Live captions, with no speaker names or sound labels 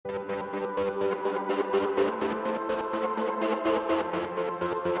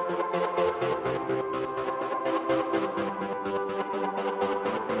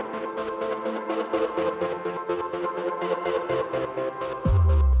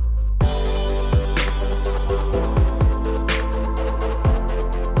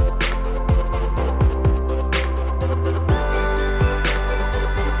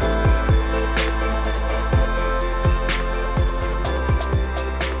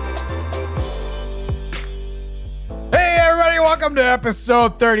welcome to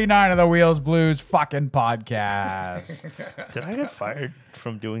episode 39 of the Wheels Blues fucking podcast. Did I get fired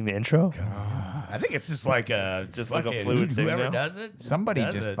from doing the intro? I think it's just like a fluid thing whoever now. does it. Somebody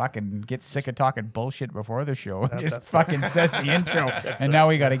does just it. fucking gets sick of talking bullshit before the show and just fucking says the intro. And now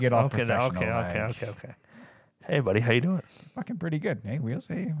we got to get all professional. Okay. Hey, buddy, how you doing? Fucking pretty good. Hey, Wheels,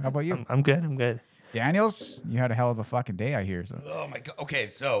 hey, how about you? I'm good. Daniels, you had a hell of a fucking day, I hear. So. Oh my god. Okay,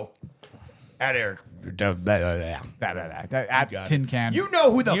 so at Eric, At Tin Can. you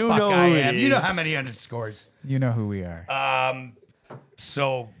know who the You fuck know I who it am. You know is. how many underscores. You know who we are.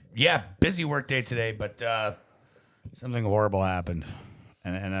 So yeah, busy work day today, but something horrible happened,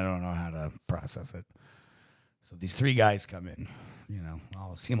 and I don't know how to process it. So these three guys come in. You know,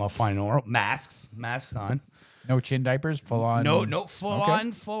 I'll see them all fine and normal. Masks on. No chin diapers, full on. No, full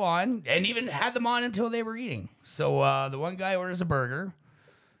Okay. on, and even had them on until they were eating. So the one guy orders a burger,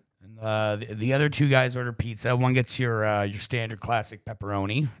 and the other two guys order pizza. One gets your standard classic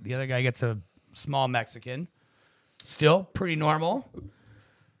pepperoni. The other guy gets a small Mexican. Still pretty normal.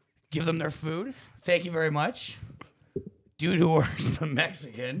 Give them their food. Thank you very much. Dude who orders the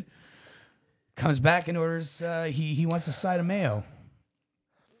Mexican comes back and orders. He wants a side of mayo.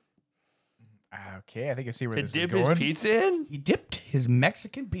 Okay, I think I see where To this dip is going. his pizza in? He dipped his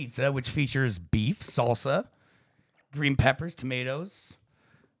Mexican pizza, which features beef, salsa, green peppers, tomatoes,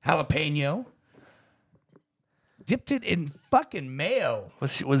 jalapeno. Dipped it in fucking mayo.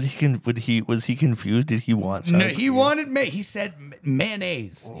 Was he confused? Did he want some? No, he wanted mayo. He said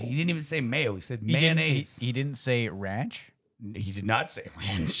mayonnaise. He didn't even say mayo. He said He didn't- mayonnaise. He didn't say ranch. He did not say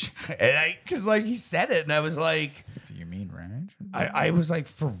ranch. And because like he said it, and I was like, Do you mean ranch? I was like,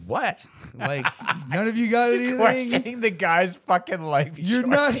 for what? Like none of you got anything. Questioning the guy's fucking life. You're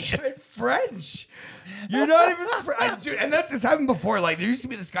not even French. You're not even French. Dude, and it's happened before. Like, there used to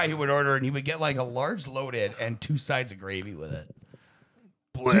be this guy who would order and he would get like a large loaded and 2 sides of gravy with it.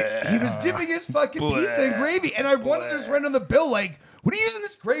 So he was dipping his fucking pizza in gravy. And I wanted to just run on the bill, like, what are you using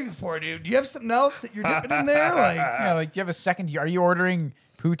this gravy for, dude? Do you have something else that you're dipping in there? Like, Yeah, like, do you have a second? Are you ordering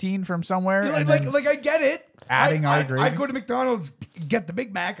poutine from somewhere? like, and like, then- like, I get it. Adding our gravy? I'd go to McDonald's, get the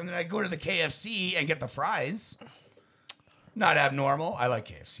Big Mac, and then I'd go to the KFC and get the fries. Not abnormal. I like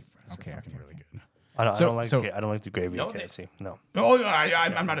KFC fries. Okay, They're fucking okay. really good. I don't So- like the gravy No, in KFC. No. Oh, no,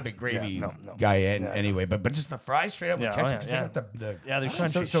 I'm not a big gravy no. guy Yeah, anyway, but just the fries straight up with Yeah, oh, ketchup, yeah, 'cause yeah. they got the Yeah, they're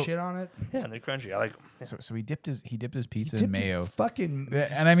crunchy. So- shit on it. Yeah, they're crunchy. I like them. so he dipped his pizza Dipped in his mayo. fucking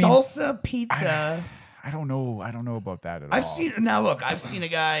And I mean- salsa pizza. I don't know about that at I've all. seen now. Look, I've seen a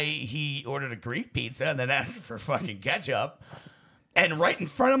guy. He ordered a Greek pizza and then asked for fucking ketchup, and right in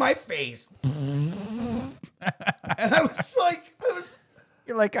front of my face, and I was like,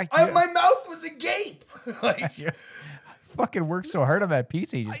 You're like, my mouth was agape. Like, fucking worked so hard on that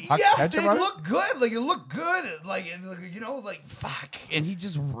pizza. You just hucked yeah, ketchup they on it? look good. Like it looked good. Like you know, like fuck, and he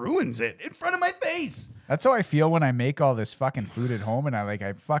just ruins it in front of my face. That's how I feel when I make all this fucking food at home, and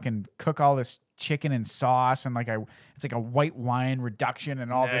I fucking cook all this chicken and sauce, and it's like a white wine reduction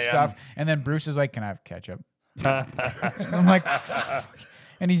and all this Yeah. stuff. And then Bruce is like, "Can I have ketchup?" And I'm like, "Fuck."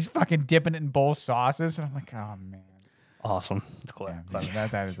 And he's fucking dipping it in both sauces, and I'm like, "Oh man." Awesome. It's cool. Yeah,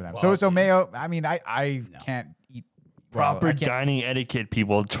 that is what I'm. So mayo. I mean, I can't eat Proper I can't- dining etiquette,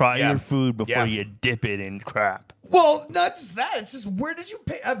 people. Try Yeah. your food before Yeah. you dip it in crap. Well, not just that. It's just where did you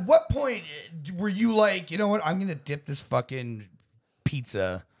pay? At what point were you like, you know what? I'm gonna dip this fucking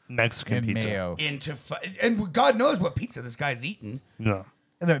pizza Mexican and pizza. mayo. into, and God knows what pizza this guy's eating. No.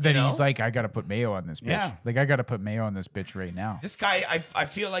 And then You he's know? like, I gotta put mayo on this bitch. Yeah. Like I gotta put mayo on this bitch right now. This guy, I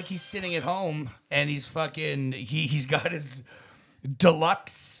feel like he's sitting at home and he's fucking, he's got his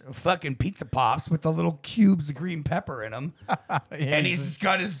deluxe fucking pizza pops with the little cubes of green pepper in them, and he's just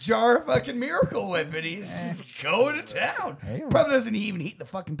got his jar of fucking Miracle Whip, and he's just going to town. Hey, Probably doesn't even heat the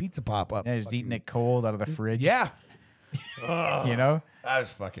fucking pizza pop up. Yeah, he's eating it cold out of the fridge. Yeah, You know? I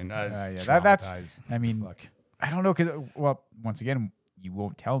was fucking. I was Yeah, that's. traumatized. I mean, Fuck. I don't know because once again, you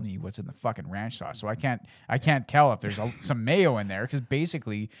won't tell me what's in the fucking ranch sauce, so I can't tell if there's some mayo in there because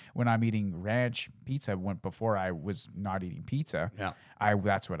basically when I'm eating ranch pizza, before I was not eating pizza, Yeah.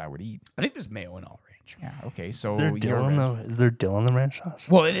 that's what I would eat. I think there's mayo in all ranch. Yeah. Okay. So Is there you're dill in ranch. the, is there dill in the ranch sauce?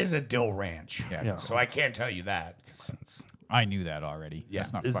 Well, it is a dill ranch. Yeah, Yeah. So I can't tell you that. 'Cause I knew that already. Yeah.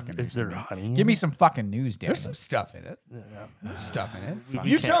 That's not Is, fucking. is news to there me. honey? Give me some fucking news, Dan. there's some stuff in it. There's stuff in it. We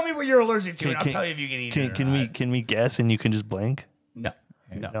You can't- tell me what you're allergic to, and I'll can- tell you if you can eat Can, it. or can we not. can we guess and you can just blink? No.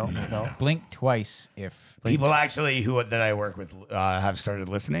 No. Blink twice if. People actually that I work with have started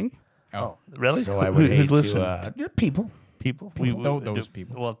listening. Oh, really? So I would hate Who's to. listening? People. People. Those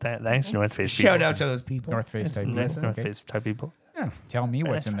people. Well, thanks, North Face. Shout people. out to those people. North Face type. North Okay. Face type people. Tell me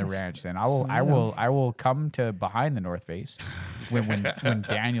what's in the ranch, then I will come to behind the North Face when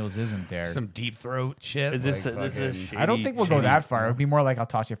Daniels isn't there. Some deep throat shit. Is this, like this is fucking- I don't think we'll go that far. It would be more like I'll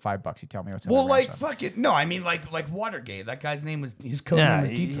toss you $5. You tell me what's in Well, the ranch. like then. fucking no. I mean, like Watergate. That guy's name was his code name Yeah, was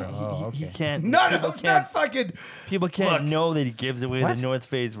he, Deep Throat. he okay. can't. No, people no, can't. not fucking. People can't Look. know that he gives away What? the North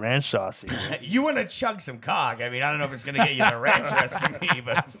Face ranch sauce. You want to chug some cock? I mean, I don't know if it's gonna get you the ranch recipe,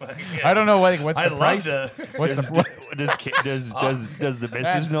 but fucking, I don't know what's I'd the love price. to. What's the Does the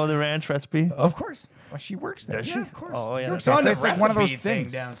missus know the ranch recipe? Of course. Well, she works there. Does she? Yeah, of course. Oh, yeah. It's on So the it's like one of those recipe thing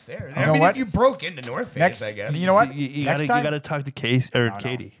things. downstairs. You I know mean, what? if you broke into North Face, Next, I guess. you know what? You Next gotta, time, you gotta talk to Case or No,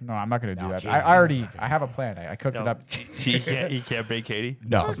 Katie. No, I'm not gonna do No, that. Katie. I already I have a plan. I cooked it No, up. you can't break Katie.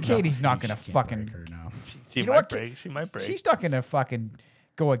 No, Well, Katie's not gonna fucking. Her, no. She You know might what, break. She might break. She's not gonna fucking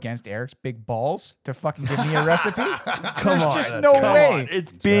go against Eric's big balls to fucking give me a recipe. Come There's on, just come no on. way.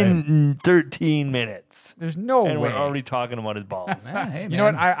 It's been 13 minutes, There's no and way. we're already talking about his balls. Ah, hey, You know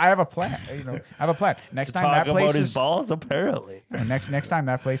what? man. I have a plan. You know, I have a plan. Next time Talk that place about his is balls, apparently. next time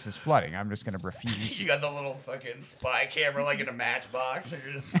that place is flooding, I'm just gonna refuse. You got the little fucking spy camera like in a matchbox, and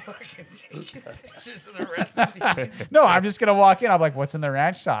you're just fucking taking pictures of the recipe. No, I'm just gonna walk in. I'm like, "What's in the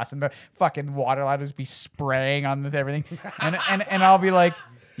ranch sauce?" And the fucking water line just be spraying on everything, and I'll be like,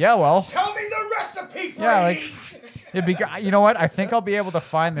 "Yeah, well, Tell me the recipe, yeah, like Brady. it'd be. You know what? I think I'll be able to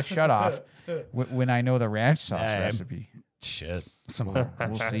find the shut off when I know the ranch sauce Yeah. recipe. Shit.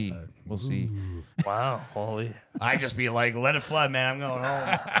 We'll see. We'll see. Wow, holy! I just be like, let it flood, man. I'm going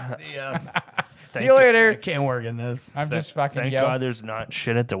home. See ya. See you later. I can't work in this. I'm just fucking Thank yelling. God there's not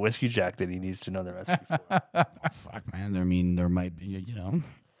shit at the whiskey jack that he needs to know the recipe for. Fuck, man. I mean, there might be, you know.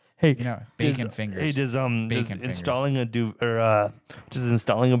 Hey, You know, bacon fingers. Hey, does Bacon fingers. installing does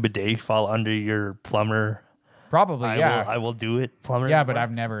installing a bidet fall under your plumber? Probably, yeah. I will do it, plumber. Yeah, but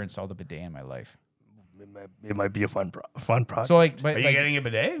I've never installed a bidet in my life. It might be a fun project. So like, but Are you like, getting a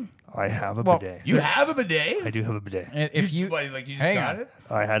bidet? I have a Well, bidet. You have a bidet? I do have a bidet. if you What, like you just hang got on. it?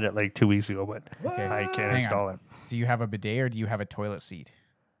 I had it like 2 weeks ago, but Okay. I can't Hang install on. it. Do you have a bidet or do you have a toilet seat?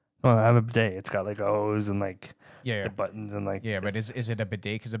 Oh, I have a bidet. It's got like a hose and like Yeah, the buttons and like yeah. But is it a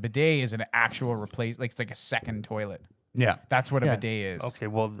bidet? Because a bidet is an actual replace. Like it's like a second toilet. Yeah. That's what a Yeah. bidet is. okay.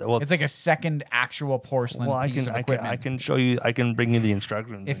 Well, It's like a second actual porcelain well, piece of equipment. I can show you. I can bring you the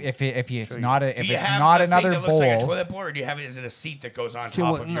instructions. if it's Show you. not a Do if you it's have not the thing another that looks like a bowl, toilet bowl, or do you have it? Is it a seat that goes on Okay,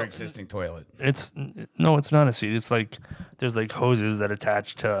 top well, of your no. existing toilet? It's no, it's not a seat. It's like there's like hoses that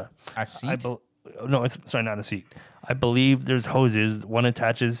attach to. a seat. No, it's sorry, not a seat. I believe there's hoses. One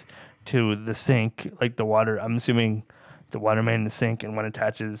attaches to the sink, like the water. I'm assuming the water main in the sink, and one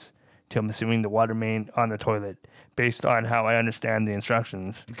attaches to, I'm assuming, the water main on the toilet. Based on how I understand the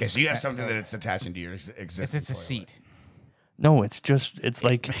instructions. Okay, so you have something that it's attaching to your existing it's a toilet. seat. No, it's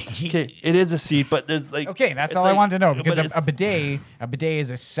like okay, it is a seat, but there's like Okay, that's it's all I like- wanted to know but because it's- a bidet is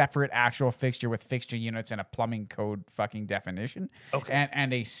a separate actual fixture with fixture units and a plumbing code fucking definition. Okay.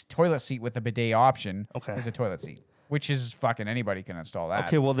 And a toilet seat with a bidet option Okay. is a toilet seat, which is fucking anybody can install that.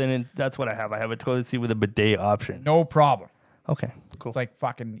 Okay, well then that's what I have. I have a toilet seat with a bidet option. No problem. Okay, cool. It's like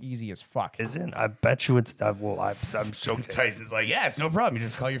fucking easy as fuck. Is it? I bet you it's. Well, I'm joking. Tyson's like, yeah, it's no problem. You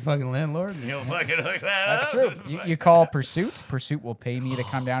just call your fucking landlord and he'll fucking hook that up. That's true. You call Pursuit. Pursuit will pay me to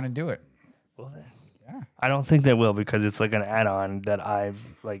come down and do it. Well, then. Yeah. I don't think they will because it's like an add-on that I've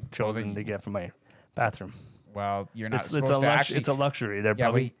like chosen then- to get for my bathroom. Well, you're not It's supposed a to actually. it's a luxury. They're Yeah,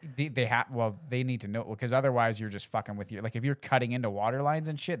 probably they have. Well, they need to know because otherwise you're just fucking with your. Like if you're cutting into water lines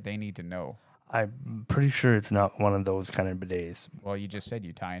and shit, they need to know. I'm pretty sure it's not one of those kind of bidets. Well, you just said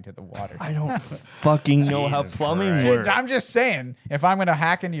you tie into the water. I don't fucking know how Jesus plumbing Christ. works. I'm just saying, if I'm gonna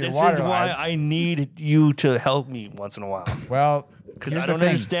hack into your This water is why lines, I need you to help me once in a while well, because here's I the don't thing.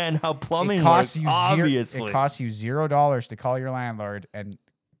 understand how plumbing It costs works. you Obviously, it costs you $0 to call your landlord, and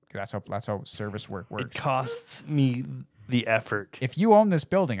that's how service work it works. costs me the effort. If you own this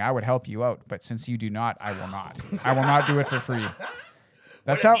building, I would help you out, but since you do not, I will not. I will not do it for free.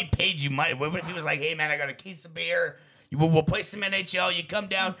 That's What how. if he paid you money? What if he was like, hey, man, I got a case of beer. We'll play some NHL. You come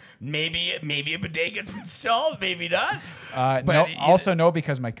down. Maybe a bidet gets installed. Maybe not. No, But also no,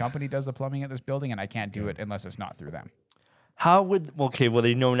 because my company does the plumbing at this building, and I can't do it unless it's not through them. How would okay? Well,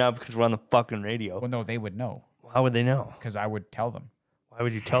 they know now because we're on the fucking radio. Well, no, they would know How would they know? because I would tell them Why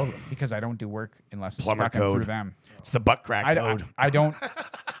would you tell them? because I don't do work unless it's Plumber fucking code. through them. It's the butt crack code. I don't.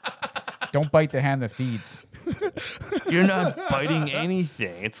 Don't bite the hand that feeds. You're not biting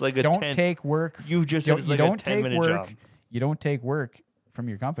anything. It's like a Don't 10 take work. You just said it's like a don't take 10-minute work. job. You don't take work from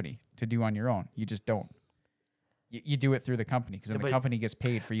your company to do on your own. You just don't. You do it through the company because then the but- company gets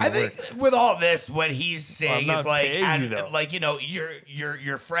paid for you I to work. think with all this, what he's saying I'm is not like, paying you, though. like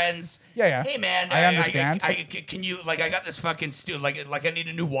your friends. Yeah. Hey man, I understand. can you like I got this fucking like I need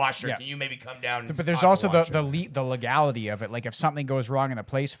a new washer. Yeah. Can you maybe come down? And But there's toss a also washer? the legality of it. Like if something goes wrong and the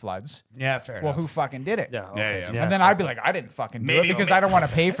place floods, yeah, fair well, enough. who fucking did it? Yeah, okay, yeah. And then I'd be like, I didn't fucking do Maybe- it because I don't want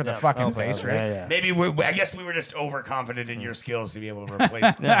to pay for the fucking okay, place, okay, right? Yeah. Maybe I guess we were just overconfident in your skills to be able to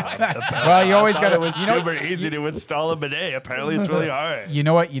replace. Well, you always got to. It was super easy to install a bidet. Apparently, it's really hard. You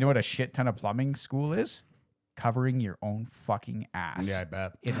know what? You know what a shit ton of plumbing school is? Covering your own fucking ass. Yeah, I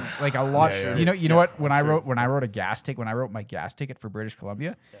bet. It is like a lot. Yeah, you know. You know what? When I wrote it's- a gas ticket, when I wrote my gas ticket for British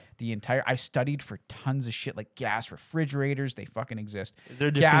Columbia, I studied for tons of shit like gas refrigerators. They fucking exist. Is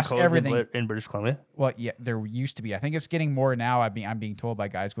there different Gas, codes everything. in British Columbia? Well, yeah, there used to be. I think it's getting more now. I'm being told by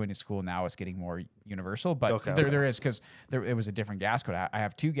guys going to school now it's getting more universal. But Okay, there is because it was a different gas code. I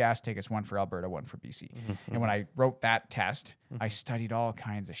have 2 gas tickets, one for Alberta, one for BC. And when I wrote that test, I studied all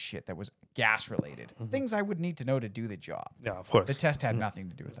kinds of shit that was gas related, things I would need to know to do the job. Yeah, of course. The test had nothing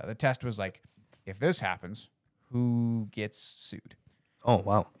to do with that. The test was like, if this happens, who gets sued? Oh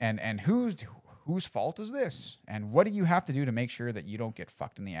wow. And whose fault is this? And what do you have to do to make sure that you don't get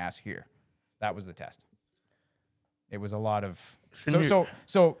fucked in the ass here? That was the test. It was a lot of Shouldn't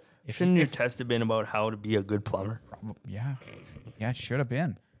so Shouldn't your test have been about how to be a good plumber? yeah, it should have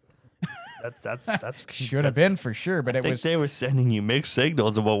been. That's Should have been for sure, but I it think was they were sending you mixed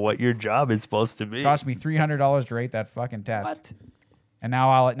signals about what your job is supposed to be. cost me $300 to rate that fucking test. What? And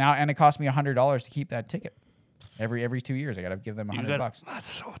and it cost me $100 to keep that ticket. Every 2 years, I gotta give them You $100. got- That's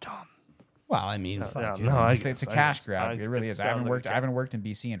so dumb. Well, I mean, fuck you. No, I It's a guess, cash I grab. guess. It really is. I sounds haven't worked in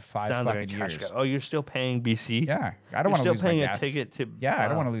BC in 5 Sounds like a fucking cash years. grab. Oh, you're still paying BC? Yeah, I don't You're want to still lose my paying a gas. ticket to. Yeah, I don't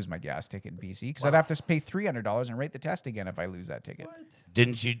Wow. want to lose my gas ticket in BC because I'd have to pay $300 and rate the test again if I lose that ticket.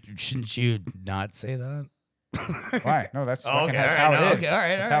 Shouldn't you not say that? Why? No, that's Oh, fucking, okay, that's all right, how no, it is. okay, all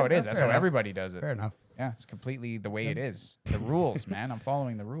right, That's all how right, it is. that's That's fair how enough. everybody does it. Fair enough. Yeah, it's completely the way it is. The rules, man. I'm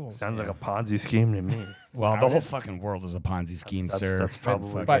following the rules. Sounds like a Ponzi scheme to me. Well, how the it whole is. fucking world is a Ponzi scheme, that's- sir. that's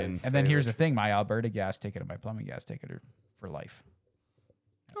probably- But Fucking- and then here's the thing: my Alberta gas ticket and my plumbing gas ticket are for life.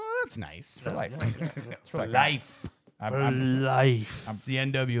 oh, that's nice. For life. It's for For life. life. I'm- For I'm- life. The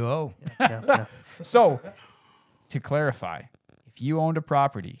NWO. So, to clarify, if you owned a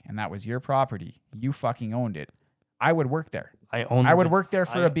property and that was your property, you fucking owned it. I would work there. I own. I would the- work there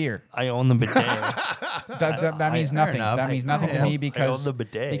for I- a beer. I own the bidet. That means fair nothing. enough. That means nothing to I me own because the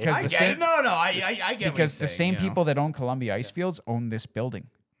bidet. because I the get same it. No, I get because what the you're same saying, you know. people that own Columbia Ice Fields own this building.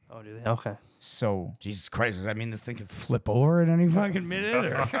 Oh, do they? Okay. So Jesus Christ, does that mean this thing could flip over at any fucking minute?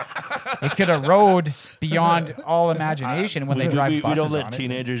 Or? it could erode beyond all imagination when they drive we buses don't let on it.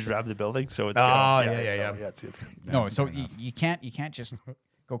 teenagers drive the building, so it's. Oh, good. yeah. it's good. No, so you can't just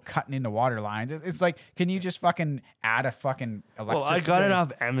go cutting into water lines. It's like, can you just fucking add a fucking electric? Well, I got it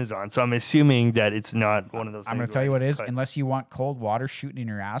off Amazon, so I'm assuming that it's not one of those. I'm going to tell you what it is. Unless you want cold water shooting in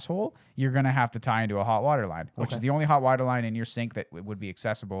your asshole, you're going to have to tie into a hot water line, which is the only hot water line in your sink that would be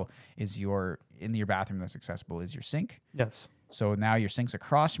accessible is your bathroom that's accessible is your sink. Yes. So now your sink's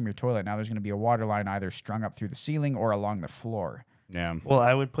across from your toilet. Now there's going to be a water line either strung up through the ceiling or along the floor. Yeah. Well,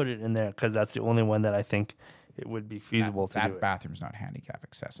 I would put it in there because that's the only one that I think it would be feasible to do. That It. bathroom's not handicap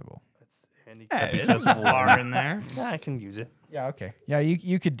accessible. Handicap There's accessible. a bar in there. Yeah, I can use it. Yeah, okay. Yeah,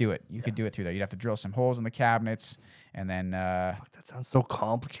 you could do it. You could do it through there. You'd have to drill some holes in the cabinets and then That sounds so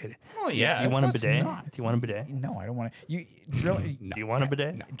complicated. Oh yeah. Do you want a that's bidet? not. Do you want a bidet? no, I don't want to. You drill Do you want a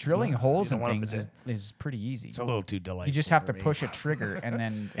bidet? drilling holes you and don't want a things is pretty easy. It's a little too delightful. You just have to for me. push a trigger and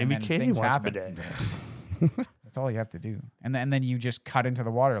and Maybe then Katie things wants a happen. bidet. That's all you have to do. And then you just cut into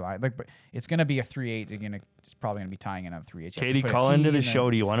the water line. Like, but it's gonna be a 3/8. It's probably gonna be tying in on a 3/8. You have to Katie, put a call T into the and then- show.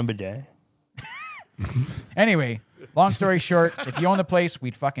 Do you want a bidet? Anyway, long story short, if you own the place,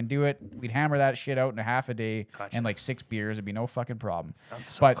 we'd fucking do it. We'd hammer that shit out in a half a day Gotcha. and like 6 beers. It'd be no fucking problem. Sounds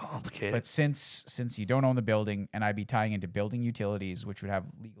so But complicated. But since you don't own the building, and I'd be tying into building utilities, which would have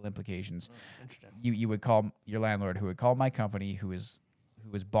legal implications, you would call your landlord, who would call my company, who is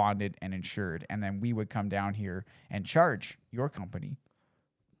bonded and insured, and then we would come down here and charge your company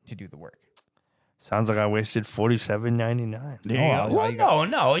to do the work. Sounds like I wasted $47.99. Yeah. Oh, Well,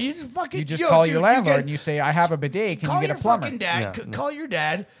 no. You just fucking. You just yo, call dude, your landlord get- and you say, "I have a bidet. Can call you get your a plumber?" fucking dad. Yeah. Call your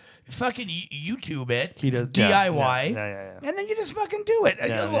dad. Fucking YouTube it. He does DIY. Yeah. And then you just fucking do it.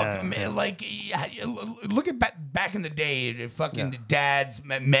 Yeah, Look, yeah, man, yeah. like, look at back in the day, fucking dads,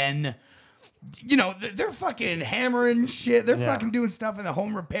 men. You know, they're fucking hammering shit. They're Yeah. fucking doing stuff in the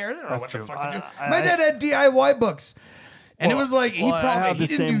home repair. They don't know That's what true. to fucking do. I- My dad had DIY books, and it was like he I probably have the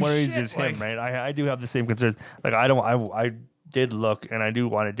he didn't same do worries shit. as him, Like, right? I do have the same concerns. Like I did look, and I do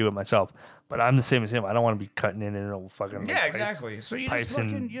want to do it myself. But I'm the same as him. I don't want to be cutting in no fucking Yeah, pipes- exactly. So you just pipes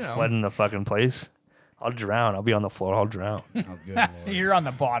fucking, and you know. flooding the fucking place. I'll drown. I'll be on the floor. I'll drown. Oh, good Lord. You're on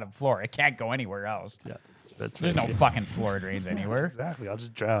the bottom floor. It can't go anywhere else. Yeah, that's There's no right. fucking floor drains anywhere. Exactly. I'll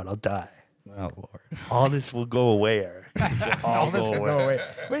just drown. I'll die. Oh, Lord. All this will go away, Eric. All this will go away.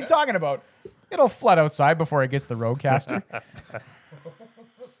 What are you talking about? It'll flood outside before it gets the roadcaster.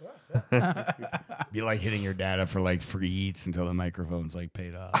 Be like hitting your data for like free eats until the microphone's like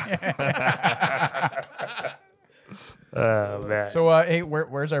paid off. Oh man. So, hey,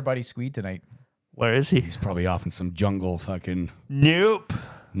 where's our buddy Squeed tonight? Where is he? He's probably off in some jungle fucking. Nope.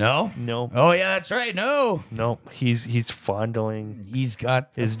 No? Nope. Oh, yeah, that's right. No. Nope. He's fondling. He's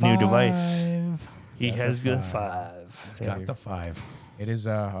got the His new device. 5. He Got has the good 5. 5. He's got the 5. It is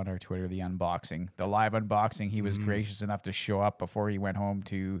on our Twitter, the unboxing, the live unboxing. He was gracious enough to show up before he went home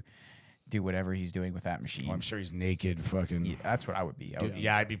to do whatever he's doing with that machine. Oh, I'm sure he's naked. Fucking. Yeah, that's what I would be. I would be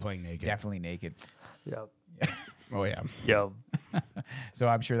Yeah, I'd be playing naked. definitely naked. Yep. Oh, yeah. Yep. So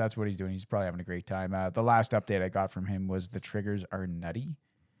I'm sure that's what he's doing. He's probably having a great time. The last update I got from him was the triggers are nutty.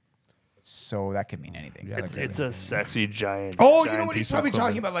 So that could mean anything. Yeah, It's a sexy giant. Oh, you giant know what? He's piece of probably talking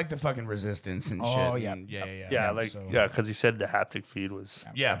equipment. about like the fucking resistance and Oh, shit. yeah. and yeah. Yeah, because he said the haptic feed was.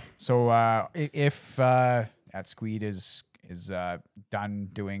 Yeah. So if that Squeed is done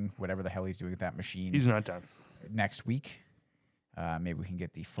doing whatever the hell he's doing with that machine He's not done. next week, maybe we can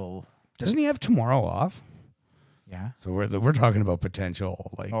get the full. Doesn't he have tomorrow off? Yeah. So we're talking about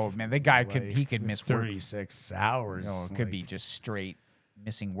potential like. Oh man, the guy could like, he could miss work. 36 hours. No, it could be just straight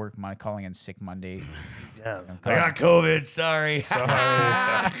missing work, calling in sick Monday. Yeah. I got COVID. Sorry.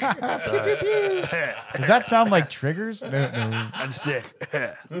 Does that sound like triggers? No. I'm sick.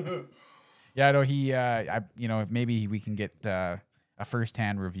 Yeah, no. He, maybe we can get a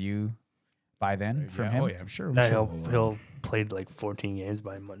first-hand review by then from him. Oh yeah, I'm sure. Now he'll played like 14 games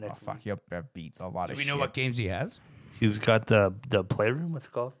by Oh next. fuck, he'll beat a lot Do of we shit. know what games he has? He's got the playroom. What's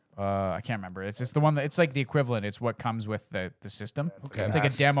it called? I can't remember. It's just the one that it's like the equivalent. It's what comes with the system. Okay. It's like a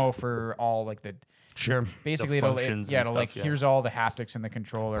demo for all like the Sure. basically it'll functions and it'll like stuff, yeah. here's all the haptics in the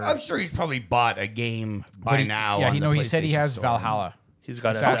controller. I'm sure he's probably bought a game But by he- now. Yeah, on the he said he PlayStation has Store. Valhalla. He's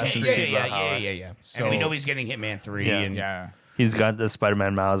got Assassin's Assassin's Okay, Creed yeah. Valhalla. So- and we know he's getting Hitman 3. Yeah. and Yeah. He's got the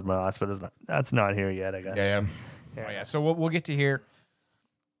Spider-Man Miles Morales, but that's not here yet. I guess. yeah. Oh yeah. So we'll get to hear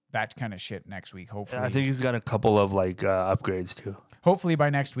that kind of shit next week. Hopefully. I think he's got a couple of like upgrades too. Hopefully by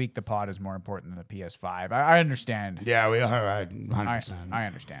next week the pod is more important than the PS5. I understand. Yeah, we are 100%. I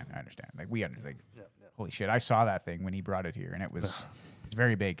understand. Like holy shit! I saw that thing when he brought it here, and it's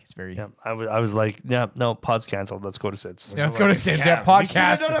very big. It's very. Yeah, I was like, yeah, no, pod's canceled. Let's go to Sits. Yeah, let's go to Sid's. Yeah, We should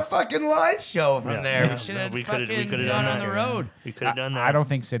have podcast. done a fucking live show from Yeah. there. Yeah. We should have We could've- we fucking could've gone done on that. the road. We could have done that. I don't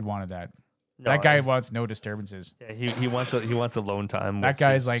think Sid wanted that. No, That guy wants no disturbances. Yeah, he wants alone time. That with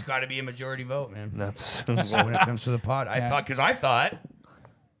guy's his- like, It's got to be a majority vote, man. that's when it comes to the pod. I thought.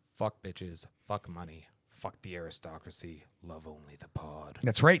 Fuck bitches. Fuck money. Fuck the aristocracy. Love only the pod.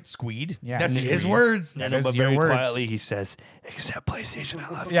 That's right, Squeed. Yeah, That's his Squeed. words. I know, says but your very words. quietly he says, "Except PlayStation, I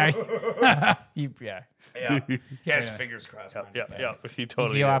love you." yeah, yeah. Yeah. He has fingers crossed. behind his Yeah, back. he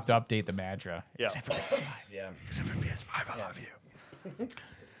totally. He'll did. have to update the mantra. Yeah. Yeah. Except for PS5, I love you.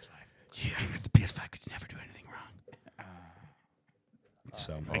 Yeah. The PS5 could never do anything wrong.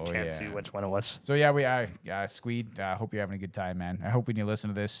 So. I can't yeah. see which one it was. So yeah, Squeed. Hope you're having a good time, man. I hope when you listen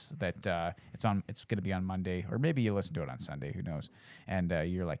to this that it's gonna be on Monday, or maybe you listen to it on Sunday. Who knows? And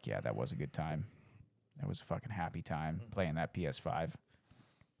you're like, yeah, that was a good time. That was a fucking happy time playing that PS5.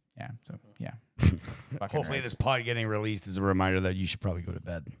 Yeah. So yeah. Fucking Hopefully, nice. this pod getting released is a reminder that you should probably go to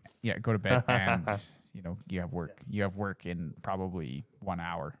bed. Yeah, go to bed and you have work. You have work in probably 1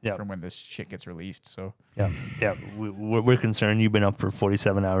 hour Yeah. from when this shit gets released. So Yeah. We're concerned. You've been up for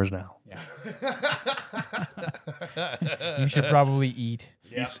 47 hours now. you should probably eat.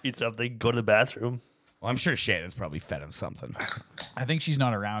 Eat something. Go to the bathroom. Well, I'm sure Shannon's probably fed him something. I think she's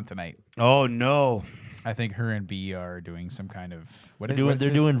not around tonight. Oh no! I think her and B are doing some kind of They're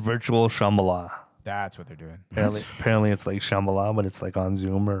doing virtual Shambhala. That's what they're doing. Apparently it's like Shambhala, but it's like on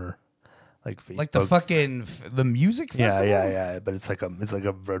Zoom or like Facebook. Like the fucking the music festival. yeah. But it's like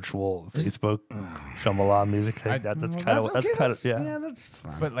a virtual Facebook Shambhala music thing. That's kind of yeah, that's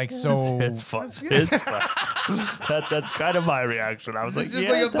fun. But like so, It's fun. It's fun. That's kind of my reaction. I was like, just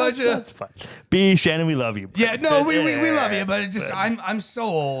yeah, like a bunch of- that's fun. B, Shannon, we love you. Yeah, no, we love you, but it's just I'm so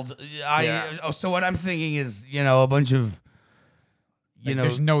old. So what I'm thinking is, a bunch of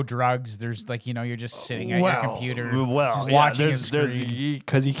there's no drugs. There's you're just sitting at your computer, Well, just yeah, watching a there's screen.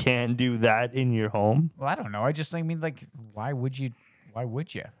 because you can't do that in your home. Well, I don't know. I mean, why would you?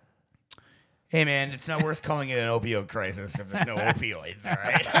 Hey, man, it's not worth calling it an opioid crisis if there's no opioids, all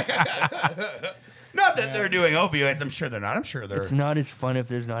right? Not that they're doing opioids. I'm sure they're not. I'm sure they're... It's not as fun if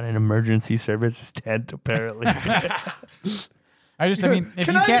there's not an emergency services tent, apparently. I mean, if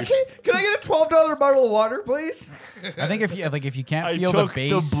Can you I can't, get a $12 bottle of water, please? I think if you can't I feel took the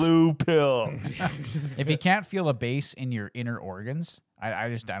bass, the blue pill. if you can't feel a bass in your inner organs, I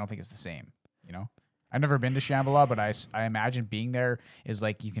don't think it's the same. You know, I've never been to Shambhala, but I imagine being there is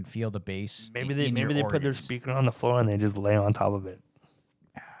like you can feel the bass. Maybe in your they put their organs. speaker on the floor and they just lay on top of it.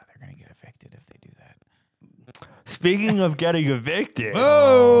 They're gonna get evicted if they do that. Speaking of getting evicted,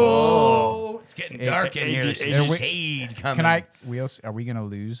 Oh, it's getting Hey, dark in hey, here. hey, There's hey, shade coming. Are we gonna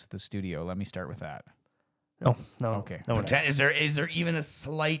lose the studio? Let me start with that. no, Okay. no, we're not. Is there even a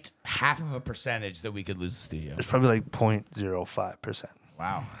slight half of a percentage that we could lose the studio? It's probably like 0.05%.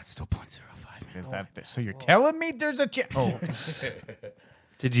 Wow. That's still 0.05. Is that so? You're telling me there's a chance? Oh,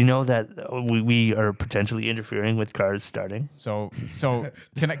 Did you know that we are potentially interfering with cars starting? so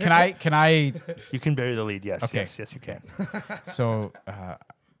can I? You can bury the lead. Yes, Okay. yes, you can. So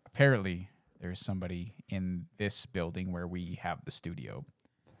apparently there's somebody in this building where we have the studio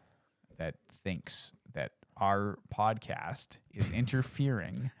that thinks that our podcast is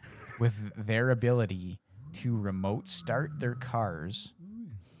interfering with their ability to remote start their cars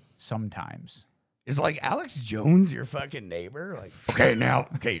sometimes. Is like Alex Jones your fucking neighbor? Like,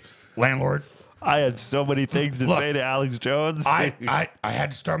 okay, landlord. I had so many things to Look, say to Alex Jones. I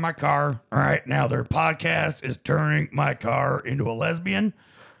had to start my car. All right, now their podcast is turning my car into a lesbian,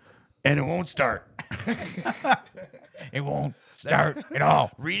 and it won't start. It won't start at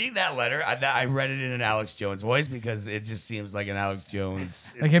all. Reading that letter, I read it in an Alex Jones voice because it just seems like an Alex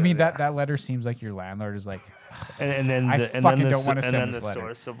Jones. Like, I mean, that letter seems like your landlord is like, and then I the, and fucking then the, don't wanna and send then this the letter.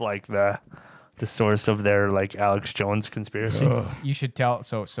 source of like the source of their like Alex Jones conspiracy. you should tell.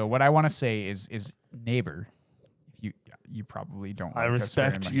 So what I want to say is neighbor, if you probably don't. I like us very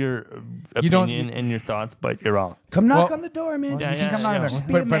respect much. your You don't- opinion and your thoughts, but you're wrong. Come knock Well- on the door, man. Well, Yeah, you can yeah, come down yeah. there. Just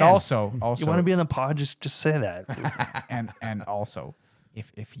be a But man. also You want to be on the pod? Just say that. and also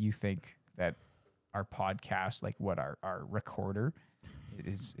if you think that our podcast, like what our recorder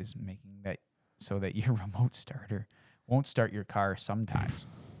is making that so that your remote starter won't start your car sometimes.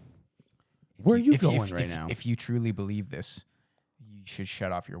 Where are you If going right now? If you truly believe this, you should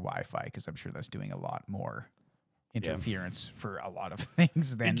shut off your Wi-Fi because I'm sure that's doing a lot more interference for a lot of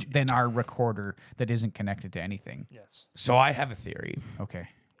things than our recorder that isn't connected to anything. Yes. So I have a theory Okay.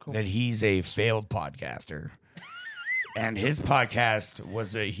 that he's a failed podcaster. And his podcast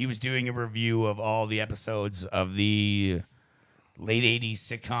was he was doing a review of all the episodes of the late 80s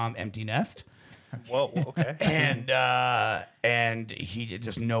sitcom Empty Nest. Whoa. Okay. And he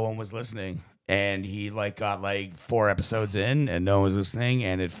just no one was listening. And he got 4 episodes in and no one was listening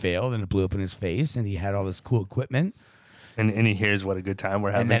and it failed and it blew up in his face and he had all this cool equipment. and he hears what a good time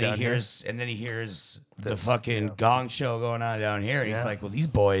we're having. And then down he here. hears the fucking gong show going on down here. And he's Yeah. like, well, these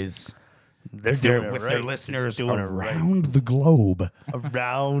boys They're they're doing it with right. their listeners Doing it right. around the globe.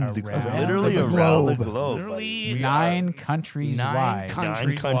 around the globe. Around Literally the around the globe. globe. Literally, buddy. 9 countries Nine wide. countries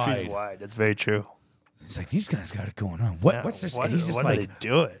 9 countries wide. wide. That's very true. He's like, these guys got it going on. Yeah, What's this? What, And he's just what like, do they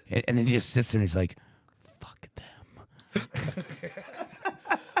do it? and then he just sits there and he's like, fuck them.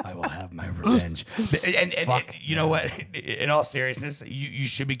 I will have my revenge. And you know what? In all seriousness, you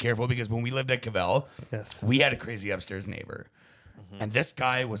should be careful because when we lived at Cavell, Yes. we had a crazy upstairs neighbor. And this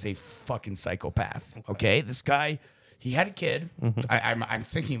guy was a fucking psychopath. Okay? This guy, he had a kid. I'm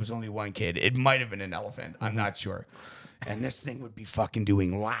thinking it was only one kid. It might have been an elephant. I'm not sure. And this thing would be fucking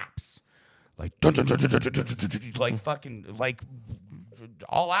doing laps. Like, like fucking, like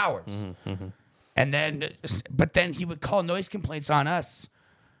all hours. And then, but then he would call noise complaints on us.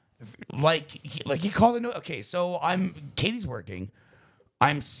 Like he called it. Okay, so Katie's working.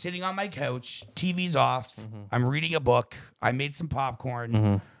 I'm sitting on my couch. TV's off. I'm reading a book. I made some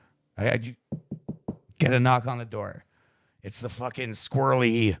popcorn. I get a knock on the door. It's the fucking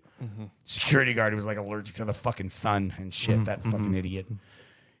squirrely security guard who was like allergic to the fucking sun and shit. That fucking idiot.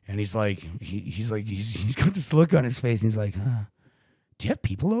 And he's like, he's got this look on his face, and he's like, do you have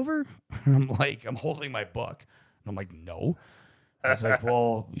people over? And I'm like, I'm holding my book. And I'm like, no. I was like,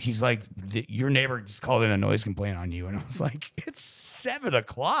 well, he's like, your neighbor just called in a noise complaint on you. And I was like, it's 7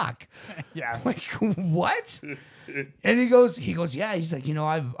 o'clock. Yeah. Like, what? And he goes, yeah. He's like,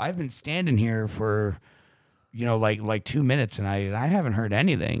 I've been standing here for, like 2 minutes and I haven't heard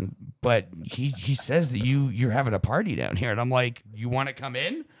anything. But he says that you're having a party down here. And I'm like, you want to come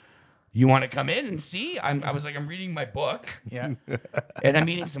in? You want to come in and see? I was like, I'm reading my book Yeah. and I'm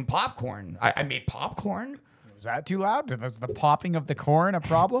eating some popcorn. I made popcorn. Is that too loud? Was the popping of the corn a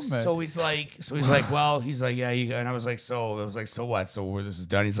problem? So he's like, well, he's like, yeah, and I was like, so what? So where this is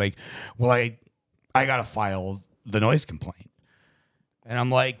done? He's like, well, I gotta file the noise complaint. And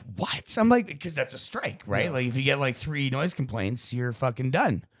I'm like, what? I'm like, because that's a strike, right? Yeah. Like if you get like 3 noise complaints, you're fucking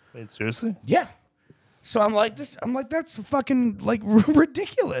done. Wait, seriously? Yeah. So I'm like, that's fucking like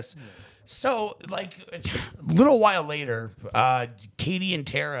ridiculous. So like a little while later, Katie and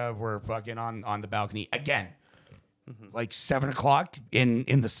Tara were fucking on the balcony again, like 7:00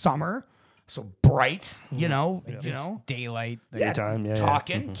 in the summer, so bright, you know, daylight. Daytime, yeah.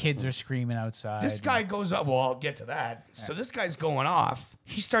 talking. Kids are screaming outside. This guy goes up. Well, I'll get to that. So this guy's going off.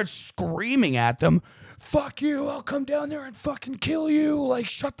 He starts screaming at them. Fuck you. I'll come down there and fucking kill you. Like,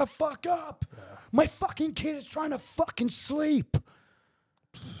 shut the fuck up. My fucking kid is trying to fucking sleep.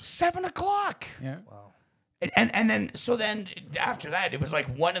 7:00. Yeah. Wow. And then after that, it was like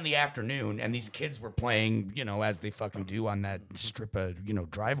 1 PM, and these kids were playing, you know, as they fucking do on that strip of, you know,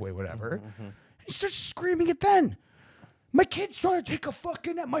 driveway, whatever. And he starts screaming at them. My kid's trying to take a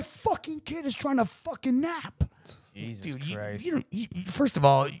fucking nap. My fucking kid is trying to fucking nap. Jesus Dude, Christ. you first of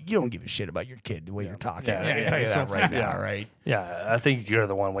all, you don't give a shit about your kid the way you're talking. Yeah, I can yeah, tell you yeah. that right Yeah. now, right? Yeah, I think you're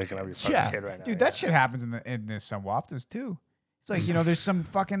the one waking up your fucking Yeah. kid right now. Dude, that shit happens in the Waptas too. It's like, you know, there's some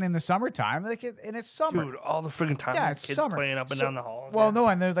fucking in the summertime, like and it's summer. Dude, all the freaking time, Yeah, these it's kids summer. playing up and So- down the hall. Well, no,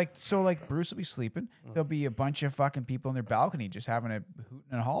 and they're like, so like Bruce will be sleeping. There'll be a bunch of fucking people in their balcony just having a hoot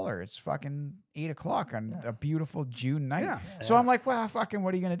and a holler. It's fucking 8:00 on a beautiful June night. Yeah. So I'm like, well, fucking,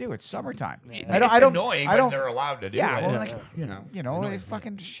 what are you gonna do? It's summertime. It's I don't, annoying, I don't, but they're allowed to do yeah, it. well, like, you know. it's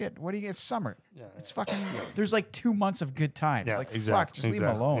fucking shit. What do you get? It's summer. It's fucking. There's like 2 months of good times. Yeah, Like fuck, exactly, just leave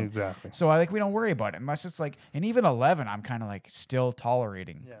them alone. exactly. So I like we don't worry about it unless it's like, and even 11, I'm kind of like still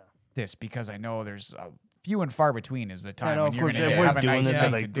tolerating Yeah. this because I know there's few and far between is the I time know, when of you're course, gonna if have we're a doing nice this night at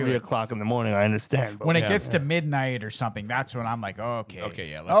to like do 3 it. o'clock in the morning, I understand. But When it Yeah. gets to midnight or something, that's when I'm like, okay, Okay,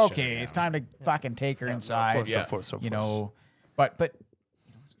 yeah, let's shut okay, it it's time to fucking take her inside. of course, you know, but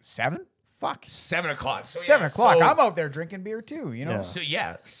 7? Fuck, 7:00. So 7:00. So, I'm out there drinking beer too. You know,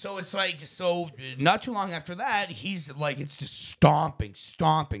 Yeah. So it's like, not too long after that, he's like, it's just stomping.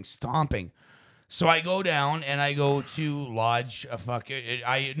 So I go down and I go to lodge a fucking.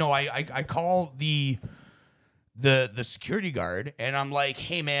 I call the security guard and I'm like,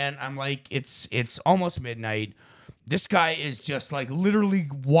 hey man, I'm like, it's almost midnight. This guy is just like literally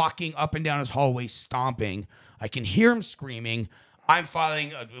walking up and down his hallway, stomping. I can hear him screaming. I'm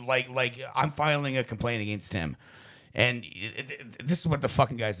filing I'm filing a complaint against him. And this is what the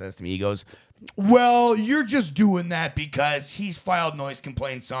fucking guy says to me. He goes, well, you're just doing that because he's filed noise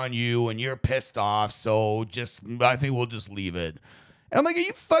complaints on you and you're pissed off. So I think we'll just leave it. And I'm like, are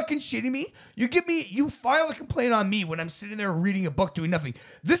you fucking shitting me? You file a complaint on me when I'm sitting there reading a book doing nothing.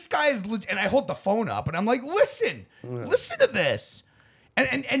 This guy is and I hold the phone up and I'm like, listen to this.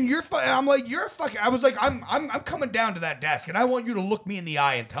 And you're I'm like, you're fucking, I was like, I'm coming down to that desk and I want you to look me in the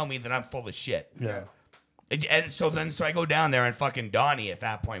eye and tell me that I'm full of shit. Yeah. And so I go down there and fucking Donnie at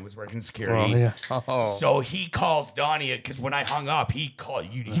that point was working security. Oh. So he calls Donnie because when I hung up, he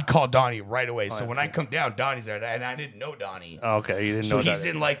called Donnie right away. So when I come down, Donnie's there and I didn't know Donnie. Oh, okay, you didn't So know he's that.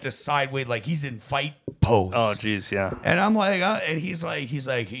 in like the sideways, like he's in fight pose. Oh, jeez, yeah. And I'm like, and he's like,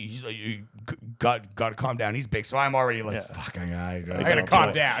 you got to calm down. He's big, so I'm already like, fuck, I gotta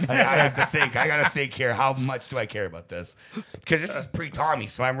calm down. I have to think. I gotta think here. How much do I care about this? Because this is pre-Tommy,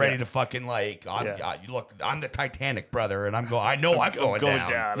 so I'm ready to fucking like. Look, I'm the Titanic brother, and I'm going. I know I'm going down.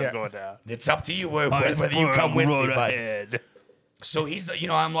 Yeah. I'm going down. It's up to you whether you come with me, bud. Ahead. So he's,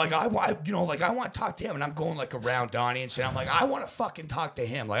 I'm like, I want to talk to him, and I'm going like around Donnie and shit. I'm like, I want to fucking talk to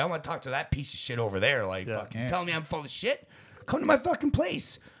him. Like, I want to talk to that piece of shit over there. Like, fucking telling me I'm full of shit. Come to my fucking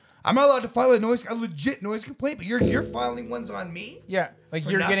place. I'm not allowed to file a legit noise complaint, but you're filing ones on me. yeah, like For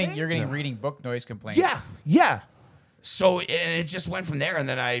you're nothing? getting reading book noise complaints. Yeah. So and it just went from there, and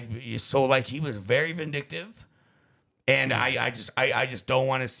then he was very vindictive. And I just don't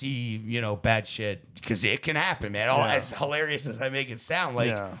want to see, bad shit because it can happen, man. As hilarious as I make it sound,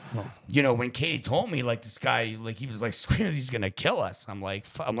 like, when Katie told me, like, this guy, like, he was like screaming, he's gonna kill us. I'm like,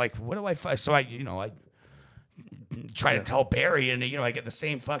 what do I? So I try to tell Barry, and I get the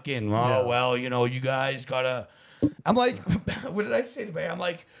same fucking. Well, you guys gotta. I'm like, what did I say to Barry?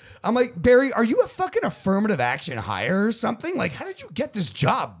 I'm like, Barry, are you a fucking affirmative action hire or something? Like, how did you get this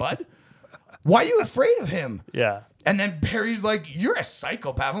job, bud? Why are you afraid of him? Yeah. And then Barry's like, you're a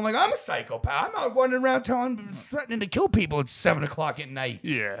psychopath. I'm like, I'm a psychopath. I'm not wandering around threatening to kill people at 7:00 at night.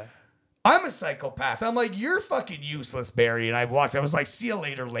 Yeah. I'm a psychopath. I'm like, you're fucking useless, Barry. And I was like, see you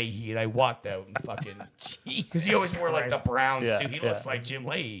later, Leahy. And I walked out and fucking, because he always wore like the brown suit. He looks like Jim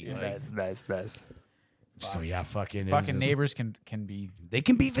Leahy. Like, Nice. So yeah, fucking neighbors can be They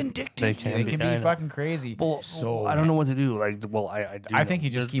can be vindictive. They can. they can I be know. fucking crazy. Well, So- I don't know what to do. Like, well, I do. I think know.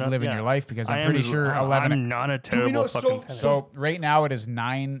 you just There's keep not- living yeah. your life because I I'm am pretty as- sure I'm 11. not a we terrible know- fucking tenant. So right now it is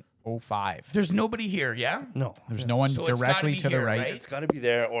 9:05. There's nobody here, yeah? no, There's no one So it's gotta directly be to the here, right. right? it's got to be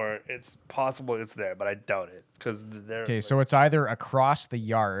there, or it's possible it's there, but I doubt it because they're Okay, so it's either across the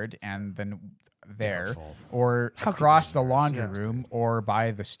yard and then there, Doubtful. or across the laundry room, or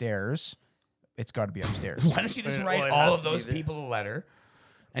by the stairs. It's got to be upstairs. Why don't you just Well, write it all has of to be those there. people a letter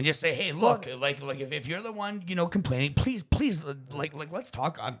and just say, hey, look, like if you're the one, complaining, please, like let's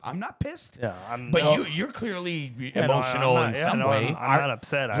talk. I'm not pissed. yeah. I'm But no, you're clearly yeah, no, emotional I'm in not- yeah, some no, way. I'm not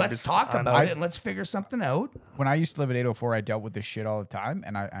upset. Let's talk about it and let's figure something out. When I used to live at 804, I dealt with this shit all the time,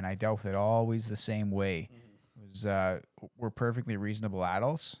 and I dealt with it always the same way. It was we're perfectly reasonable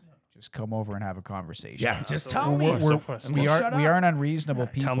adults. Just come over and have a conversation. Yeah, just tell We're- me. we're- course. we We'll shut we up. aren't unreasonable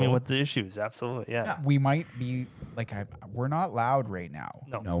people. Tell me what the issue is. Absolutely, yeah. we might be like. We're not loud right now.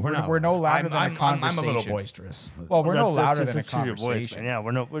 No, we're not. We're no louder than a I'm a conversation. little boisterous. Well, we're no That's louder just than a to your voice, conversation. man. Yeah,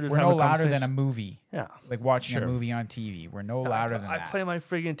 we're just We're having no a louder than a conversation. movie. Yeah. Like watching Sure. a movie on TV. We're no louder than I that. play my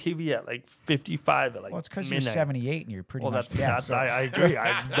friggin' TV at like 55 at like Well, it's because you're midnight. 78 and you're pretty Well, much that's, deaf. that's so- I agree.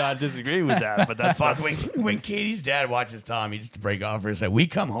 I'm not disagreeing with that, but that's Fuck, that's- when Katie's dad watches Tommy, just to break off for a second, we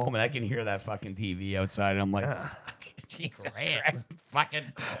come home and I can hear that fucking TV outside, and I'm like, Jesus Christ, fucking,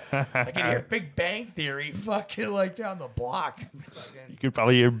 I can hear Big Bang Theory fucking like down the block. you could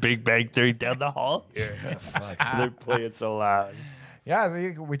probably hear Big Bang Theory down the hall. They're playing so loud.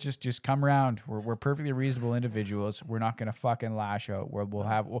 Yeah, we just come around. We're perfectly reasonable individuals. We're not gonna fucking lash out. We'll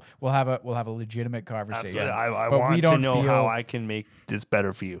have a legitimate conversation. Absolutely. I But want we to don't know feel, how I can make this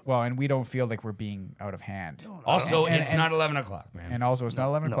better for you. well, and we don't feel like we're being out of hand. Also, And- it's and- not 11 o'clock, man. And also, it's not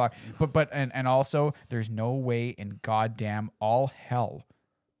 11 o'clock. And also, there's no way in goddamn all hell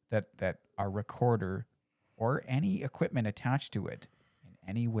that our recorder or any equipment attached to it in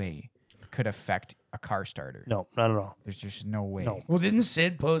any way could affect a car starter. No, not at all. There's just no way. No. Well, didn't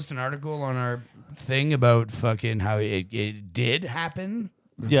Sid post an article on our thing about fucking how it did happen?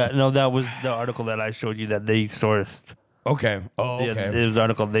 Yeah, no, that was the article that I showed you that they sourced. Okay. Oh, Yeah, okay. there's an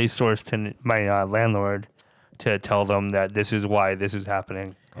article they sourced in my landlord to tell them that this is why this is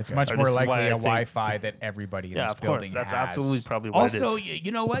happening. It's much Or more this is why likely I a think- Wi-Fi that everybody in Yeah, this of course. building That's has. absolutely probably what Also, it is.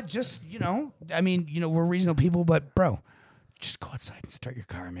 you know what? Just, I mean, we're reasonable people, but bro, just go outside and start your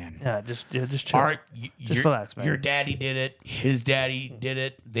car, man. Yeah, just chill. Art, Just relax, man. Your daddy did it. His daddy did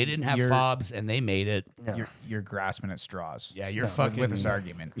it. They didn't have You're- fobs, and they made it. Yeah. You're grasping at straws. Yeah, you're with- fucking with this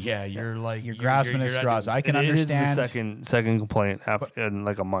argument. Yeah, you're like You're grasping at you're not straws. doing- I can It is understand. the second complaint after in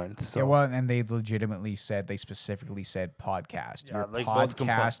like a month. So Yeah, well, and they specifically said podcast. Yeah, Your like both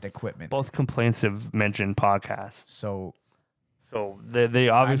podcast equipment. both complaints have mentioned podcasts. So, So they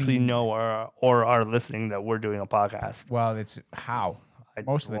obviously mean- know or are listening that we're doing a podcast. well, it's how.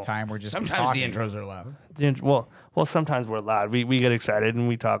 Most of the well, time, we're just Sometimes talking. the intros are loud. Well, sometimes we're loud. We get excited and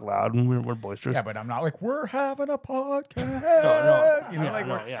we talk loud and we're boisterous. Yeah, but I'm not like we're having a podcast. no, you know, yeah, like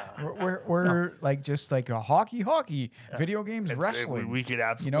no, we're, yeah. we're like just like a hockey, video games, wrestling. We could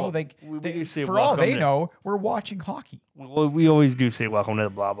absolutely. you know, like we they- could say for all welcome they to- know, we're watching hockey. Well, we always do say welcome to the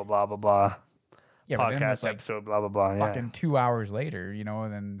blah blah blah blah blah Yeah, but then podcast it's like episode blah blah blah. Yeah. fucking 2 hours later,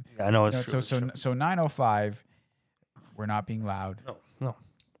 and then Yeah, I know you it's know, true. so 9:05, we're not being loud. no.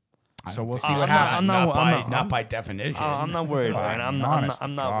 So we'll see I'm what not- happens. I'm not- Not by definition. I'm not worried, Well, man. I mean, honest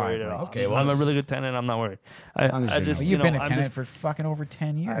I'm to not God, worried at right? all. Okay, I'm well, a really good tenant. I'm not worried. I long as you just know. Well, you've been a I'm tenant just- for fucking over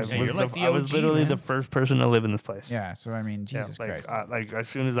 10 I years. was, you're like the, the I was OG, literally the man. first person to live in this place. Yeah, so I mean, Yeah, Jesus Christ. like as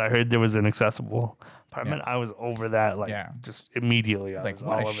soon as I heard there was an accessible apartment, I was over that. Like Yeah. just immediately. I Like, was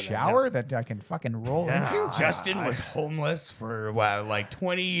what, all a over that, yeah. shower that I can fucking roll Yeah. into? Justin was homeless for like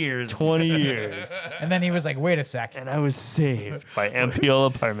 20 years. 20 years, And then he was like, wait a sec. and I was saved by MPL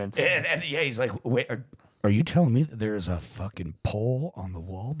Apartments. And yeah, he's like, wait, are you telling me that there's a fucking pole on the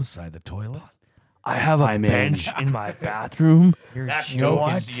wall beside the toilet? I have a I'm in. bench in my bathroom. You're That's you know dope.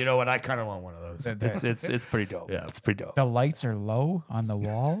 what? You know what? I kind of want one of those. It's pretty dope. Yeah. It's pretty dope. The lights are low on the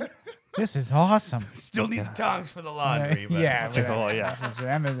wall. This is awesome. Still need the tongs for the laundry. But yeah. It's cool, yeah.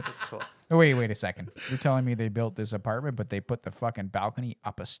 Cool. Oh, wait a second. You're telling me they built this apartment, but they put the fucking balcony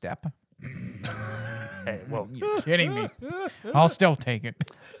up a step? Hey, well, You're kidding me. I'll still take it.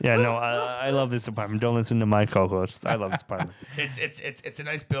 yeah, no, I love this apartment. Don't listen to my co-hosts. I love this apartment. It's a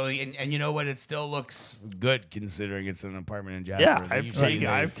nice building, and you know what? It still looks good considering it's an apartment in Jasper. Yeah, They usually-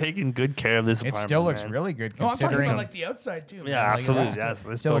 I've taken good care of this It apartment. still looks man. really good No, I'm talking considering. about like the outside too. man. Yeah, Like, absolutely. that's Yes,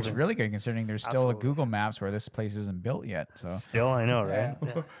 cool. this Still looks building- really good considering there's still Absolutely. a Google Maps where this place isn't built yet. So Still, I know, right?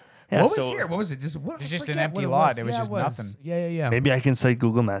 Yeah. Yeah, What was so here? What was it? Just what? It's just I an forget empty what lot. was. It was Yeah, just nothing. Yeah. maybe I can cite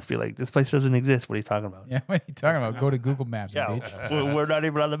Google Maps. Be like, this place doesn't exist. What are you talking about? Yeah, what are you talking about? Go to Google Maps, Yeah, bitch. we're not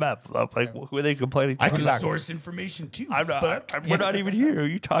even on the map. I'm like, who are they complaining to? I can luck. source information too. I'm not. Fuck. We're not even here. Who are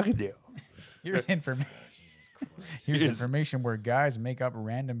you talking to? Here's information. Here's information where guys make up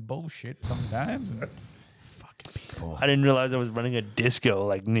random bullshit sometimes. Fucking people. I didn't realize I was running a disco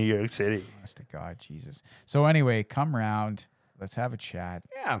like New York City. Honest to God, Jesus. So anyway, come round. Let's have a chat.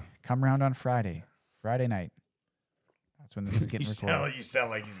 Yeah. Come round on Friday night. That's when this is getting recorded. You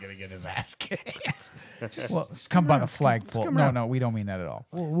sound like he's gonna get his ass kicked. Well, come by the around. flagpole. come No, around. no, we don't mean that at all.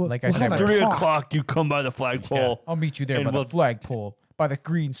 Like I we'll said, have we're- 3 talk. o'clock, you come by the flagpole. I'll meet you there And by we'll- the flagpole, by the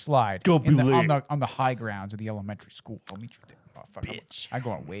green slide. Don't be on late. the high grounds of the elementary school. I'll meet you there. Oh, fuck, Bitch. I'm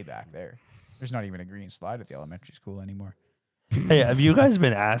going way back there. There's not even a green slide at the elementary school anymore. Hey, have you guys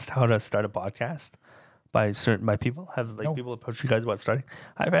been asked how to start a podcast by people? Have No. people approached you guys about starting?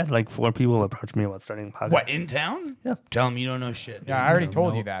 I've had like 4 people approach me about starting a podcast. What, in town? Yeah. Tell him you don't know shit. Yeah, dude. I already No,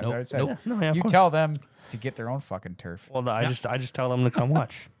 told no, you that. nope, I said, nope. No, yeah, of you course. tell them to get their own fucking turf. Well, no, I just tell them to come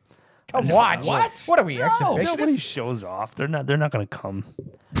watch. Come watch. What? What are we, No. exhibitionists? Nobody shows off. They're not gonna come.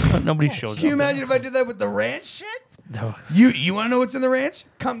 Nobody shows Can you up. imagine if I did that with the ranch shit? No. You want to know what's in the ranch?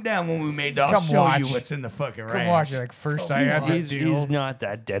 Come down when we made. I'll Come show watch. you what's in the fucking ranch. Come watch. Like first I had the He's deal. not that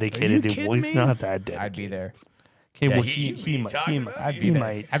Are dedicated. you dude. kidding He's me? not that dedicated. I'd be there. Okay, Yeah, well, he he might. talking He about might. it? I'd He be there.